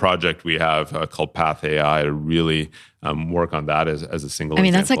huge project we have called Path AI to really work on that as a single. I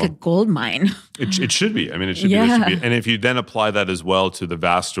mean, example. that's like a gold mine. It should be. I mean, it should be. And if you then apply that as well to the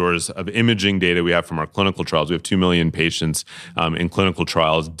vast stores of imaging data we have from our clinical trials, we have 2 million patients in clinical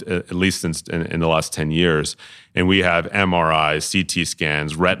trials, at least in the last 10 years. And we have MRIs, CT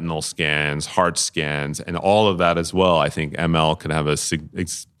scans, retinal scans, heart scans, and all of that as well. I think ML can have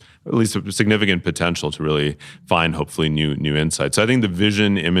at least a significant potential to really find hopefully new insights. So I think the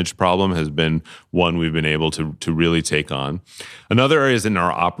vision image problem has been one we've been able to really take on. Another area is in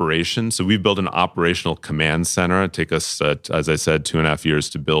our operations. So we've built an operational command center. It took us, as I said, 2.5 years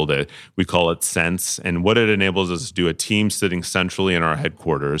to build it. We call it Sense. And what it enables us to do, a team sitting centrally in our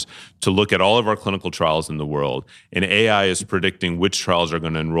headquarters to look at all of our clinical trials in the world. And AI is predicting which trials are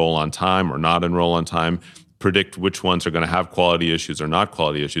going to enroll on time or not enroll on time, predict which ones are going to have quality issues or not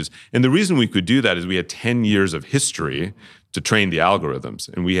quality issues. And the reason we could do that is we had 10 years of history to train the algorithms.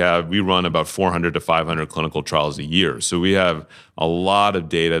 And we run about 400 to 500 clinical trials a year. So we have a lot of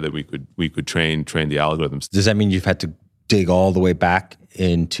data that we could train the algorithms. Does that mean you've had to dig all the way back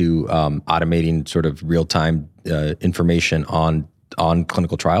into automating sort of real-time information on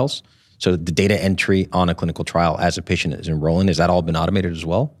clinical trials? So the data entry on a clinical trial as a patient is enrolling, has that all been automated as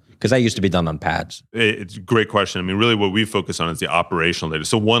well? Because that used to be done on pads. It's a great question. I mean, really what we focus on is the operational data.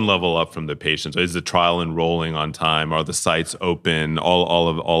 So one level up from the patient. So is the trial enrolling on time? Are the sites open? All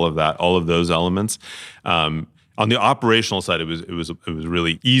of that, all of those elements. On on the operational side, it was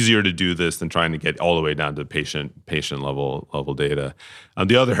really easier to do this than trying to get all the way down to patient level data.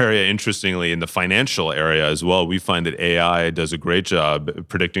 The other area, interestingly, in the financial area as well, we find that AI does a great job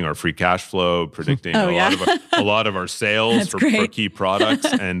predicting our free cash flow, predicting a lot of our sales for key products,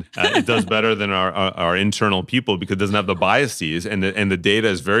 and it does better than our internal people because it doesn't have the biases, and the data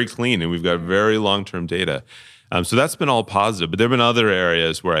is very clean, and we've got very long-term data. So that's been all positive, but there have been other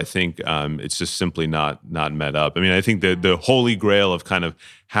areas where I think it's just simply not met up. I mean, I think the holy grail of kind of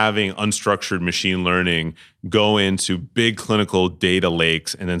having unstructured machine learning go into big clinical data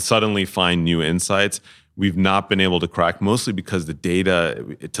lakes and then suddenly find new insights, we've not been able to crack, mostly because the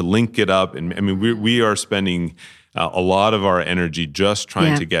data, to link it up, and I mean, we are spending a lot of our energy just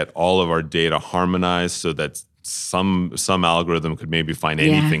trying to get all of our data harmonized so that some algorithm could maybe find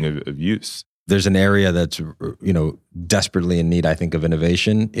anything of use. There's an area that's, desperately in need, I think, of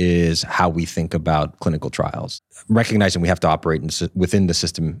innovation is how we think about clinical trials. Recognizing we have to operate within the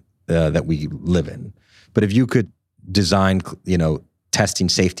system that we live in. But if you could design, testing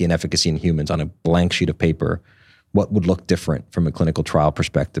safety and efficacy in humans on a blank sheet of paper, what would look different from a clinical trial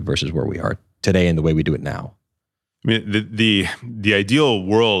perspective versus where we are today and the way we do it now? I mean, the ideal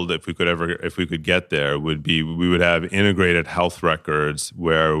world, if we could get there, would be we would have integrated health records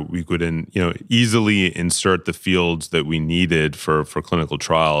where we could easily insert the fields that we needed for clinical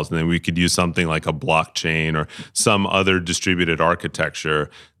trials, and then we could use something like a blockchain or some other distributed architecture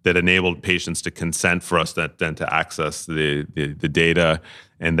that enabled patients to consent for us then to access the data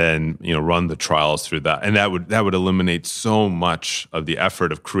and then run the trials through that. And that would eliminate so much of the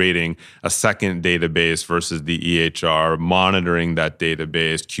effort of creating a second database versus the EHR, monitoring that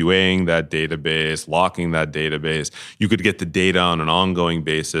database, QAing that database, locking that database. You could get the data on an ongoing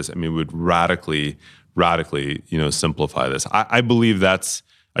basis. I mean, it would radically simplify this. I believe that's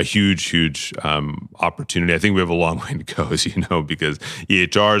a huge opportunity. I think we have a long way to go, as you know, because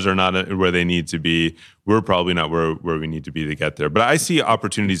EHRs are not where they need to be. We're probably not where we need to be to get there. But I see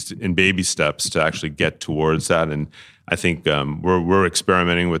opportunities in baby steps to actually get towards that. And I think we're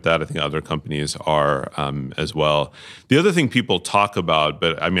experimenting with that. I think other companies are as well. The other thing people talk about,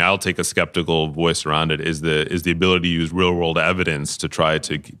 but I mean, I'll take a skeptical voice around it, is the ability to use real world evidence to try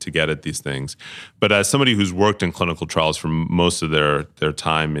to get at these things. But as somebody who's worked in clinical trials for most of their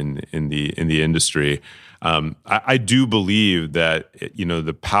time in the industry, I do believe that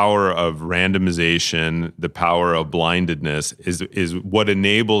the power of randomization, the power of blindedness is what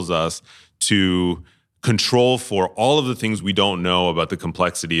enables us to control for all of the things we don't know about the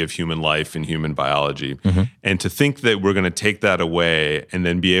complexity of human life and human biology. Mm-hmm. And to think that we're going to take that away and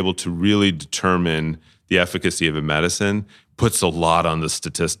then be able to really determine the efficacy of a medicine puts a lot on the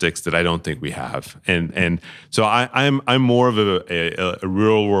statistics that I don't think we have. And so I'm more of a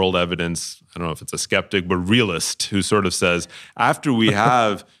real world evidence, I don't know if it's a skeptic, but realist who sort of says, after we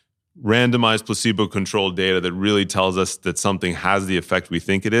have randomized placebo-controlled data that really tells us that something has the effect we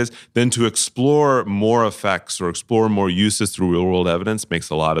think it is, then to explore more effects or explore more uses through real-world evidence makes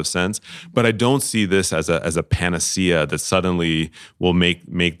a lot of sense. But I don't see this as a panacea that suddenly will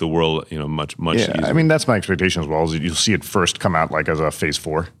make the world much easier. I mean, that's my expectation as well. Is you'll see it first come out like as a phase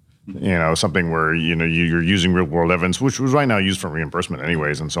 4. Something where you're using real world evidence, which was right now used for reimbursement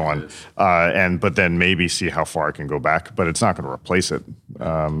anyways, and so on. But then maybe see how far it can go back, but it's not going to replace it.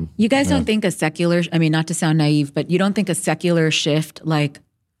 You guys don't think a secular, I mean, not to sound naive, but you don't think a secular shift like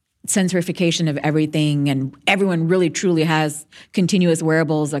sensorification of everything and everyone really truly has continuous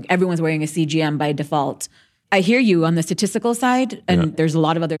wearables, like everyone's wearing a CGM by default. I hear you on the statistical side, and there's a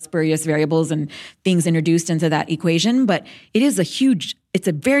lot of other spurious variables and things introduced into that equation, but it's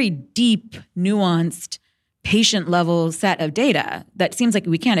a very deep, nuanced, patient-level set of data that seems like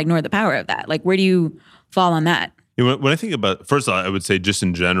we can't ignore the power of that. Like, where do you fall on that? When I think about, first of all, I would say just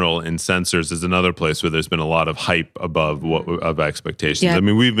in general, in sensors is another place where there's been a lot of hype above of expectations. Yeah. I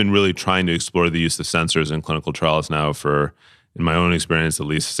mean, we've been really trying to explore the use of sensors in clinical trials now for, in my own experience, at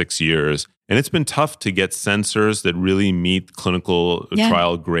least 6 years. And it's been tough to get sensors that really meet clinical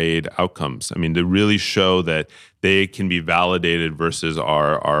trial grade outcomes. I mean, to really show that they can be validated versus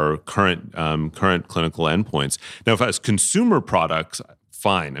our current clinical endpoints. Now, if as consumer products,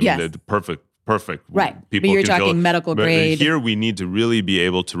 fine. I mean, they're perfect. Right. People but you're talking medical grade. Here we need to really be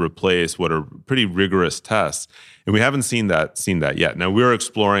able to replace what are pretty rigorous tests. And we haven't seen that yet. Now, we're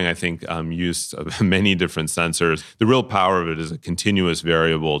exploring, I think, use of many different sensors. The real power of it is a continuous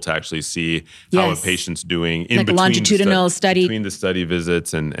variable to actually see how a patient's doing in between longitudinal study. Between the study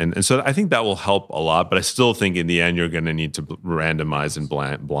visits. And so I think that will help a lot. But I still think in the end, you're going to need to randomize and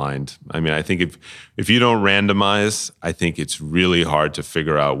blind. I mean, I think if you don't randomize, I think it's really hard to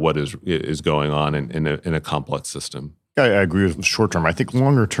figure out what is going on in a complex system. I agree with short term. I think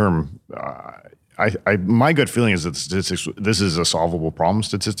longer term, my gut feeling is that this is a solvable problem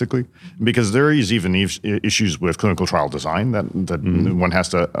statistically, because there is even issues with clinical trial design that one has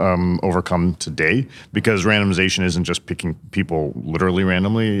to overcome today, because randomization isn't just picking people literally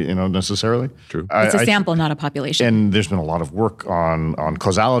randomly, necessarily. True. It's a sample, not a population. And there's been a lot of work on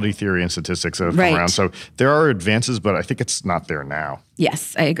causality theory and statistics that have come around. So there are advances, but I think it's not there now.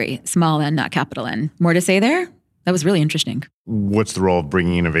 Yes, I agree. Small N, not capital N. More to say there? That was really interesting. What's the role of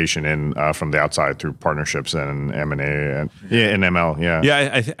bringing innovation in from the outside through partnerships and M&A and ML? Yeah.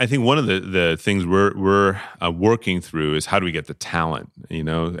 Yeah, I think one of the things we're working through is how do we get the talent?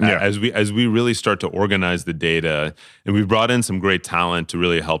 As we really start to organize the data, and we've brought in some great talent to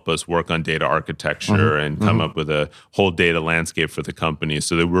really help us work on data architecture and come up with a whole data landscape for the company,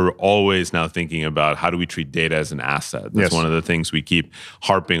 so that we're always now thinking about how do we treat data as an asset. That's one of the things we keep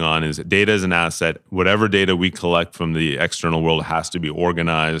harping on, is data as an asset. Whatever data we collect from the external world has to be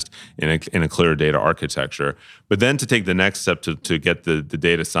organized in a clear data architecture. But then to take the next step to get the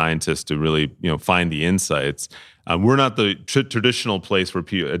data scientists to really find the insights. We're not the traditional place where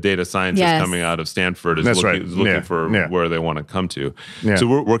a data scientist coming out of Stanford is looking for where they want to come to. Yeah. So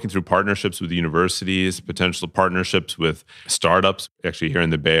we're working through partnerships with universities, potential partnerships with startups. Actually, here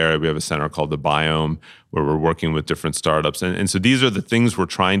in the Bay Area, we have a center called the Biome, where we're working with different startups. And so these are the things we're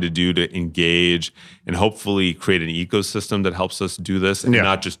trying to do to engage and hopefully create an ecosystem that helps us do this and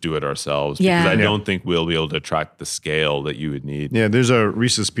not just do it ourselves. Because I don't think we'll be able to attract the scale that you would need. Yeah, there's a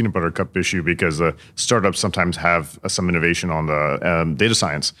Reese's Peanut Butter Cup issue, because the startups sometimes have some innovation on the data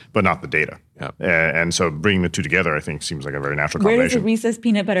science, but not the data. Yeah. And so bringing the two together, I think, seems like a very natural combination. Where does the Reese's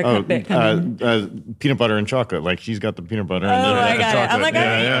Peanut Butter Cup bit come in? Peanut butter and chocolate. Like, she's got the peanut butter and I got chocolate. It. I'm like,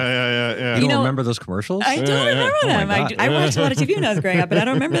 yeah. You don't remember those commercials? I don't remember them. I watched a lot of TV when I was growing up, but I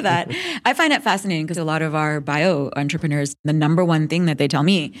don't remember that. I find it fascinating because a lot of our bio entrepreneurs, the number one thing that they tell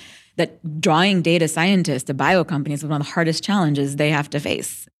me, that drawing data scientists to bio companies is one of the hardest challenges they have to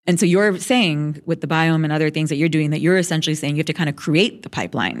face. And so you're saying with the Biome and other things that you're doing, that you're essentially saying you have to kind of create the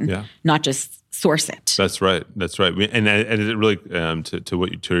pipeline, not just source it. That's right. And it really,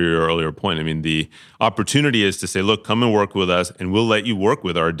 to your earlier point, I mean, the opportunity is to say, look, come and work with us, and we'll let you work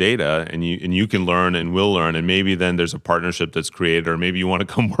with our data, and you can learn and we'll learn, and maybe then there's a partnership that's created, or maybe you want to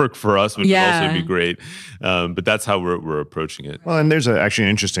come work for us, which would also be great. But that's how we're approaching it. Well, and there's actually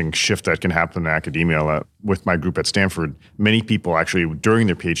an interesting shift that can happen in academia. With my group at Stanford, many people actually during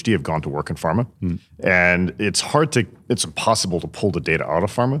their PhD have gone to work in pharma, and it's impossible to pull the data out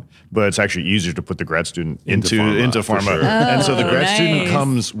of pharma, but it's actually easier to put the grad student into pharma. Sure. And so the grad student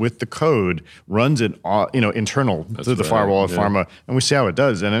comes with the code, runs it internal through the firewall of pharma, and we see how it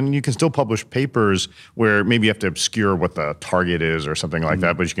does. And then you can still publish papers where maybe you have to obscure what the target is or something like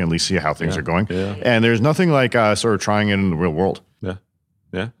that, but you can at least see how things are going. Yeah. And there's nothing like sort of trying it in the real world.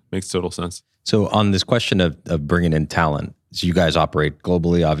 Yeah, makes total sense. So on this question of bringing in talent, so you guys operate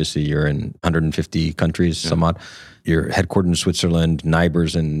globally. Obviously, you're in 150 countries, somewhat. You're headquartered in Switzerland,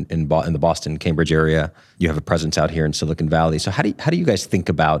 neighbors in the Boston, Cambridge area. You have a presence out here in Silicon Valley. So how do you guys think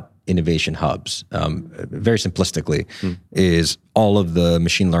about innovation hubs? Very simplistically, is all of the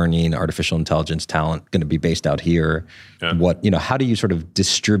machine learning, artificial intelligence talent going to be based out here? Yeah. How do you sort of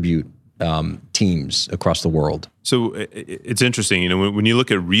distribute teams across the world? So it's interesting, when you look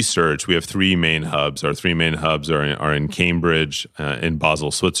at research, we have three main hubs. Our three main hubs are in Cambridge, in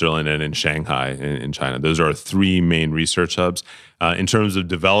Basel, Switzerland, and in Shanghai, in China. Those are our three main research hubs. In terms of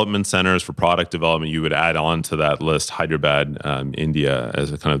development centers for product development, you would add on to that list Hyderabad, India,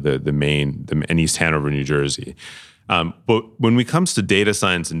 as a kind of the main, and East Hanover, New Jersey. But when it comes to data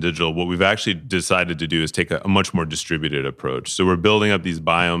science and digital, what we've actually decided to do is take a much more distributed approach. So we're building up these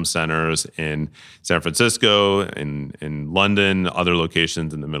biome centers in San Francisco, in London, other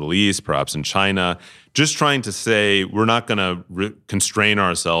locations in the Middle East, perhaps in China, just trying to say we're not going to constrain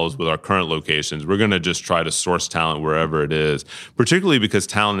ourselves with our current locations. We're going to just try to source talent wherever it is, particularly because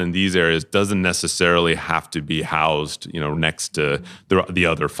talent in these areas doesn't necessarily have to be housed, next to the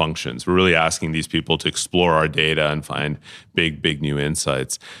other functions. We're really asking these people to explore our data and find big new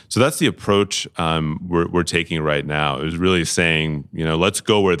insights. So that's the approach we're taking right now. It was really saying, let's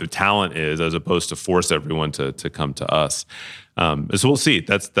go where the talent is, as opposed to force everyone to come to us. So we'll see.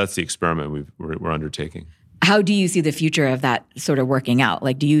 That's the experiment we're undertaking. How do you see the future of that sort of working out?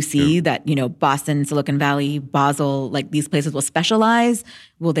 Like, do you see that, Boston, Silicon Valley, Basel, like these places will specialize?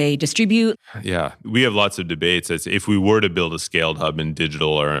 Will they distribute? Yeah, we have lots of debates. As if we were to build a scaled hub in digital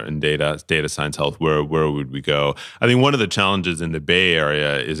or in data science health, where would we go? I think one of the challenges in the Bay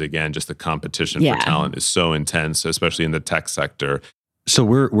Area is, again, just the competition for talent is so intense, especially in the tech sector. So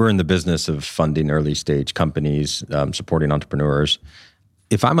we're in the business of funding early stage companies, supporting entrepreneurs.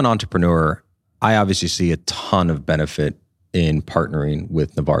 If I'm an entrepreneur, I obviously see a ton of benefit in partnering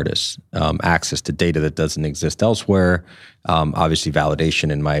with Novartis. Access to data that doesn't exist elsewhere, obviously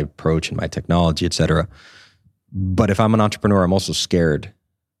validation in my approach and my technology, et cetera. But if I'm an entrepreneur, I'm also scared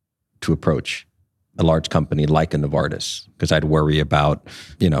to approach a large company like a Novartis because I'd worry about,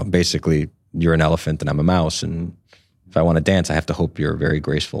 basically you're an elephant and I'm a mouse, and if I want to dance, I have to hope you're a very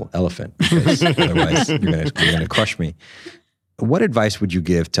graceful elephant because otherwise you're going to crush me. What advice would you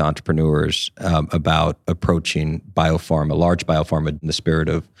give to entrepreneurs about approaching biopharma, large biopharma, in the spirit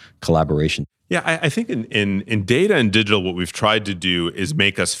of collaboration? Yeah, I think in data and digital, what we've tried to do is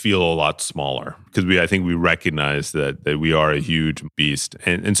make us feel a lot smaller because I think we recognize that we are a huge beast.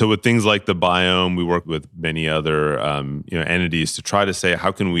 And so with things like the biome, we work with many other entities to try to say,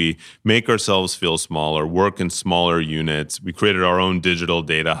 how can we make ourselves feel smaller, work in smaller units? We created our own digital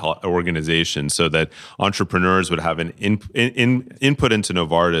data organization so that entrepreneurs would have an input into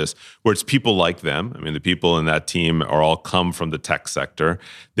Novartis where it's people like them. I mean, the people in that team are all come from the tech sector.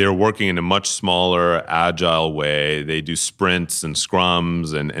 They're working in a much smaller, agile way. They do sprints and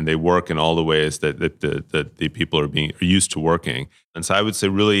scrums, and they work in all the ways that the people are used to working. And so I would say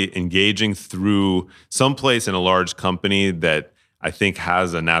really engaging through someplace in a large company that I think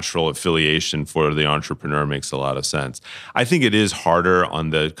has a natural affiliation for the entrepreneur makes a lot of sense. I think it is harder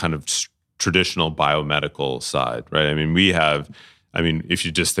on the kind of traditional biomedical side, right? If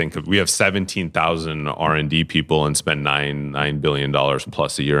you just think of, we have 17,000 R&D people and spend $9 billion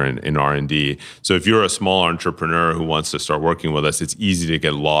plus a year in R&D. So if you're a small entrepreneur who wants to start working with us, it's easy to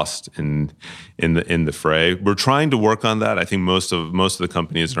get lost in the fray. We're trying to work on that. I think most of the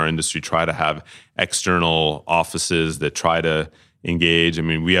companies in our industry try to have external offices that try to engage.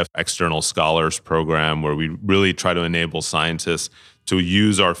 We have external scholars program where we really try to enable scientists to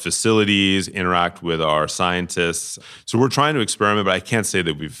use our facilities, interact with our scientists. So we're trying to experiment, but I can't say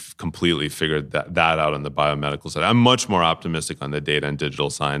that we've completely figured that out on the biomedical side. I'm much more optimistic on the data and digital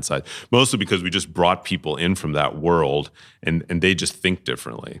science side, mostly because we just brought people in from that world and they just think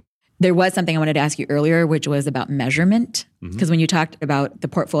differently. There was something I wanted to ask you earlier, which was about measurement. Because when you talked about the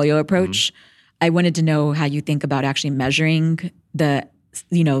portfolio approach, I wanted to know how you think about actually measuring the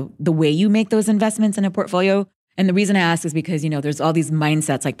way you make those investments in a portfolio. And the reason I ask is because, there's all these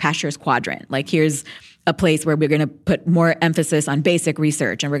mindsets like Pasteur's quadrant. Like, here's a place where we're going to put more emphasis on basic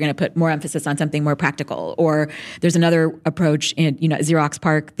research and we're going to put more emphasis on something more practical. Or there's another approach in, at Xerox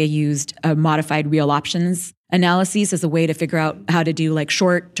PARC, they used a modified real options analysis as a way to figure out how to do like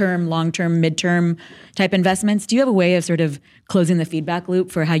short-term, long-term, mid-term type investments. Do you have a way of sort of closing the feedback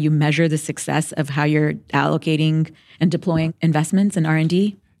loop for how you measure the success of how you're allocating and deploying investments in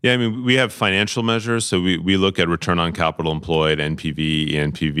R&D? Yeah, we have financial measures. So we look at return on capital employed, NPV,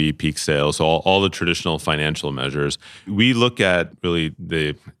 ENPV, peak sales, so all the traditional financial measures. We look at really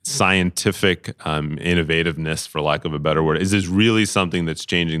the scientific innovativeness, for lack of a better word. Is this really something that's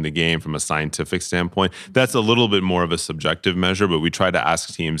changing the game from a scientific standpoint? That's a little bit more of a subjective measure, but we try to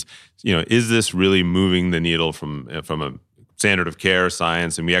ask teams, is this really moving the needle from a standard of care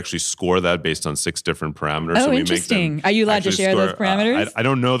science, and we actually score that based on 6 different parameters. Oh, so interesting. Are you allowed to share those parameters? I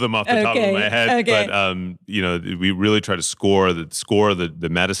don't know them off the top of my head, but we really try to score the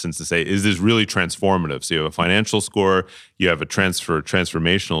medicines to say, is this really transformative? So you have a financial score, you have a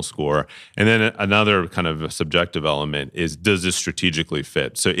transformational score, and then another kind of a subjective element is, does this strategically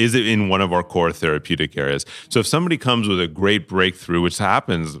fit? So is it in one of our core therapeutic areas? So if somebody comes with a great breakthrough, which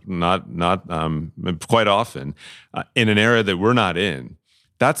happens not quite often, in an area that we're not in,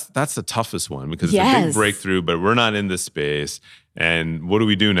 that's the toughest one because it's a big breakthrough, but we're not in this space. And what do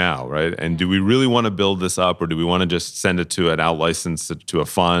we do now, right? And do we really want to build this up, or do we want to just send it to an out license to a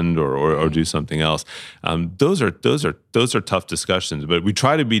fund, or do something else? Those are tough discussions, but we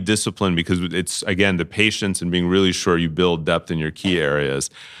try to be disciplined because it's, again, the patience and being really sure you build depth in your key areas.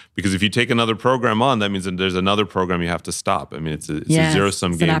 Because if you take another program on, that means that there's another program you have to stop. It's a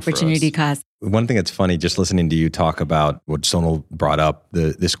zero-sum game. It's an opportunity cost. One thing that's funny, just listening to you talk about what Sonal brought up,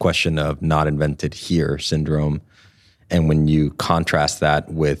 this question of not invented here syndrome. And when you contrast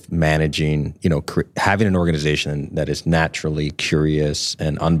that with managing, having an organization that is naturally curious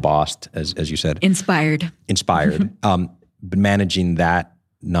and unbossed, as you said. Inspired. But managing that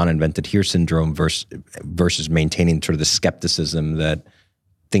non-invented here syndrome versus maintaining sort of the skepticism that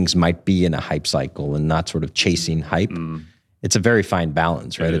things might be in a hype cycle and not sort of chasing hype. It's a very fine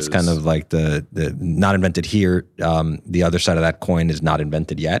balance, right? It's kind of like the not invented here. The other side of that coin is not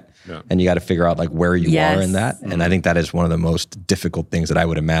invented yet. Yeah. And you got to figure out like where you are in that. And I think that is one of the most difficult things that I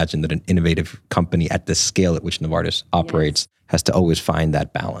would imagine that an innovative company at the scale at which Novartis operates has to always find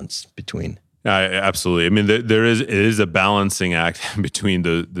that balance between. Absolutely. I mean, it is a balancing act between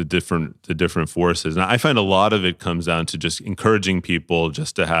the different forces. And I find a lot of it comes down to just encouraging people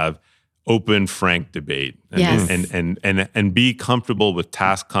just to have open, frank debate and be comfortable with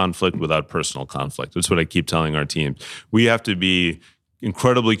task conflict without personal conflict. That's what I keep telling our team. We have to be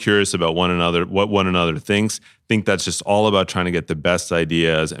incredibly curious about one another, what one another thinks. Think that's just all about trying to get the best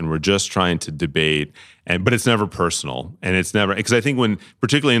ideas, and we're just trying to debate. But it's never personal, and it's never, because I think when,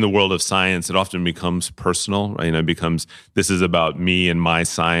 particularly in the world of science, it often becomes personal, right? It becomes, this is about me and my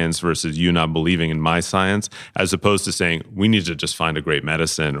science versus you not believing in my science, as opposed to saying, we need to just find a great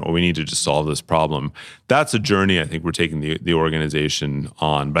medicine, or we need to just solve this problem. That's a journey I think we're taking the organization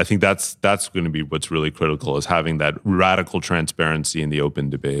on. But I think that's going to be what's really critical, is having that radical transparency in the open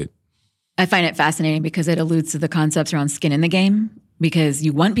debate. I find it fascinating because it alludes to the concepts around skin in the game, because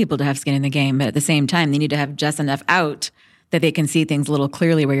you want people to have skin in the game, but at the same time, they need to have just enough out that they can see things a little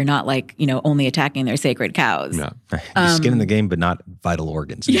clearly, where you're not like, only attacking their sacred cows. Yeah. Skin in the game, but not vital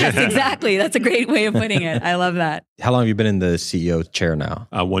organs. Yes, exactly. That's a great way of putting it. I love that. How long have you been in the CEO chair now?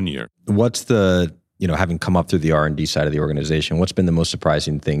 1 year. What's the, having come up through the R&D side of the organization, what's been the most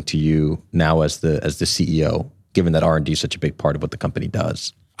surprising thing to you now as the CEO, given that R&D is such a big part of what the company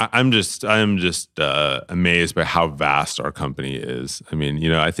does? I'm just amazed by how vast our company is. I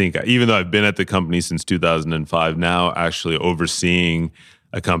mean, I think even though I've been at the company since 2005, now actually overseeing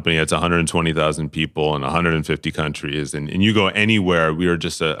a company that's 120,000 people in 150 countries, and you go anywhere, we are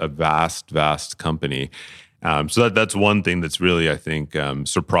just a vast, vast company. So that's one thing that's really, I think,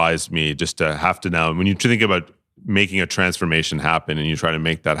 surprised me, just to have to now, when you think about making a transformation happen, and you try to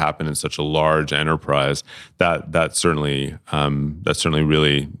make that happen in such a large enterprise, that certainly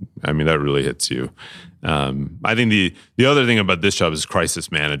really, that really hits you. I think the other thing about this job is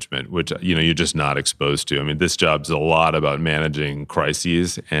crisis management, which you're just not exposed to. I mean, this job's a lot about managing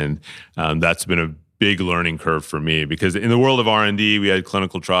crises, and that's been a big learning curve for me, because in the world of R&D, we had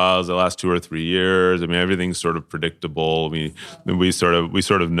clinical trials the last 2 or 3 years. I mean, everything's sort of predictable. We sort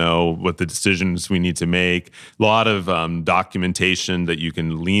of know what the decisions we need to make. A lot of documentation that you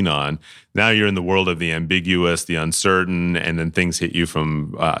can lean on. Now you're in the world of the ambiguous, the uncertain, and then things hit you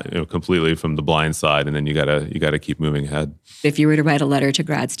from completely from the blind side, and then you gotta keep moving ahead. If you were to write a letter to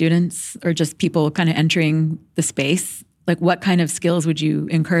grad students or just people kind of entering the space, like what kind of skills would you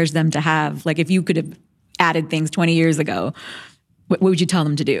encourage them to have? Like if you could have added things 20 years ago, what would you tell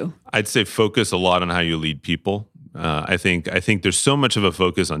them to do? I'd say focus a lot on how you lead people. I think there's so much of a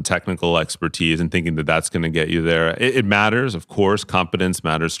focus on technical expertise and thinking that that's going to get you there. It matters, of course. Competence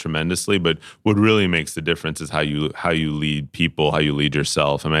matters tremendously, but what really makes the difference is how you lead people, how you lead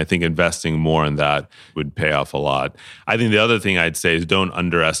yourself. I mean, I think investing more in that would pay off a lot. I think the other thing I'd say is don't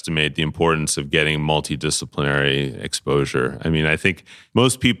underestimate the importance of getting multidisciplinary exposure. I mean, I think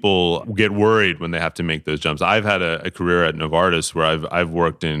most people get worried when they have to make those jumps. I've had a career at Novartis where I've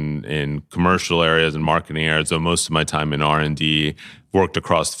worked in commercial areas and marketing areas, so most of my time in R&D, worked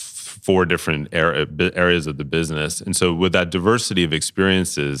across 4 different areas of the business. And so with that diversity of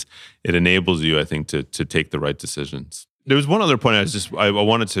experiences, it enables you, I think, to take the right decisions. There was one other point I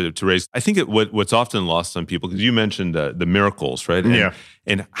wanted to raise. I think what's often lost on people, because you mentioned the miracles, right?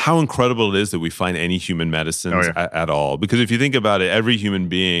 And how incredible it is that we find any human medicines at all. Because if you think about it, every human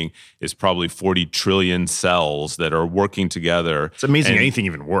being is probably 40 trillion cells that are working together. It's amazing anything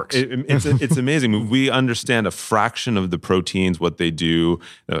even works. It's amazing. We understand a fraction of the proteins, what they do,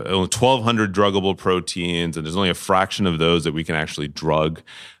 1,200 druggable proteins, and there's only a fraction of those that we can actually drug.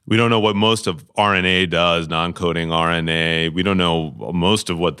 We don't know what most of RNA does, non-coding RNA. We don't know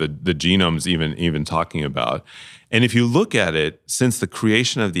most of what the genome's even talking about. And if you look at it, since the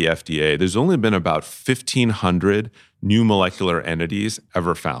creation of the FDA, there's only been about 1,500 new molecular entities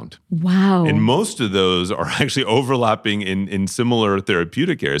ever found. Wow. And most of those are actually overlapping in similar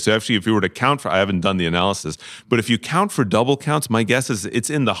therapeutic areas. So actually, if you were to count for, I haven't done the analysis, but if you count for double counts, my guess is it's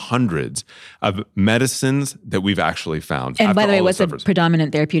in the hundreds of medicines that we've actually found. And by the way, what's the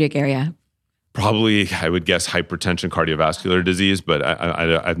predominant therapeutic area? Probably, I would guess hypertension, cardiovascular disease, but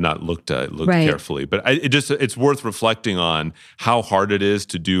I've not looked carefully. But it's worth reflecting on how hard it is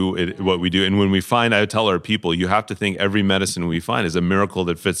to do what we do. And when we find, I tell our people, you have to think every medicine we find is a miracle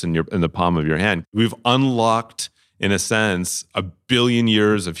that fits in the palm of your hand. We've unlocked in a sense, 1 billion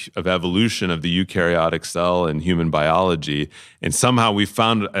years of evolution of the eukaryotic cell and human biology. And somehow we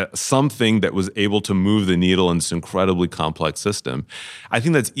found something that was able to move the needle in this incredibly complex system. I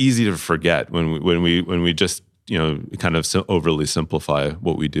think that's easy to forget when we just, kind of overly simplify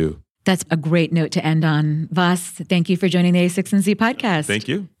what we do. That's a great note to end on. Vas, thank you for joining the A6Z podcast. Thank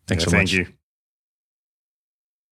you. Thanks so much. Thank you.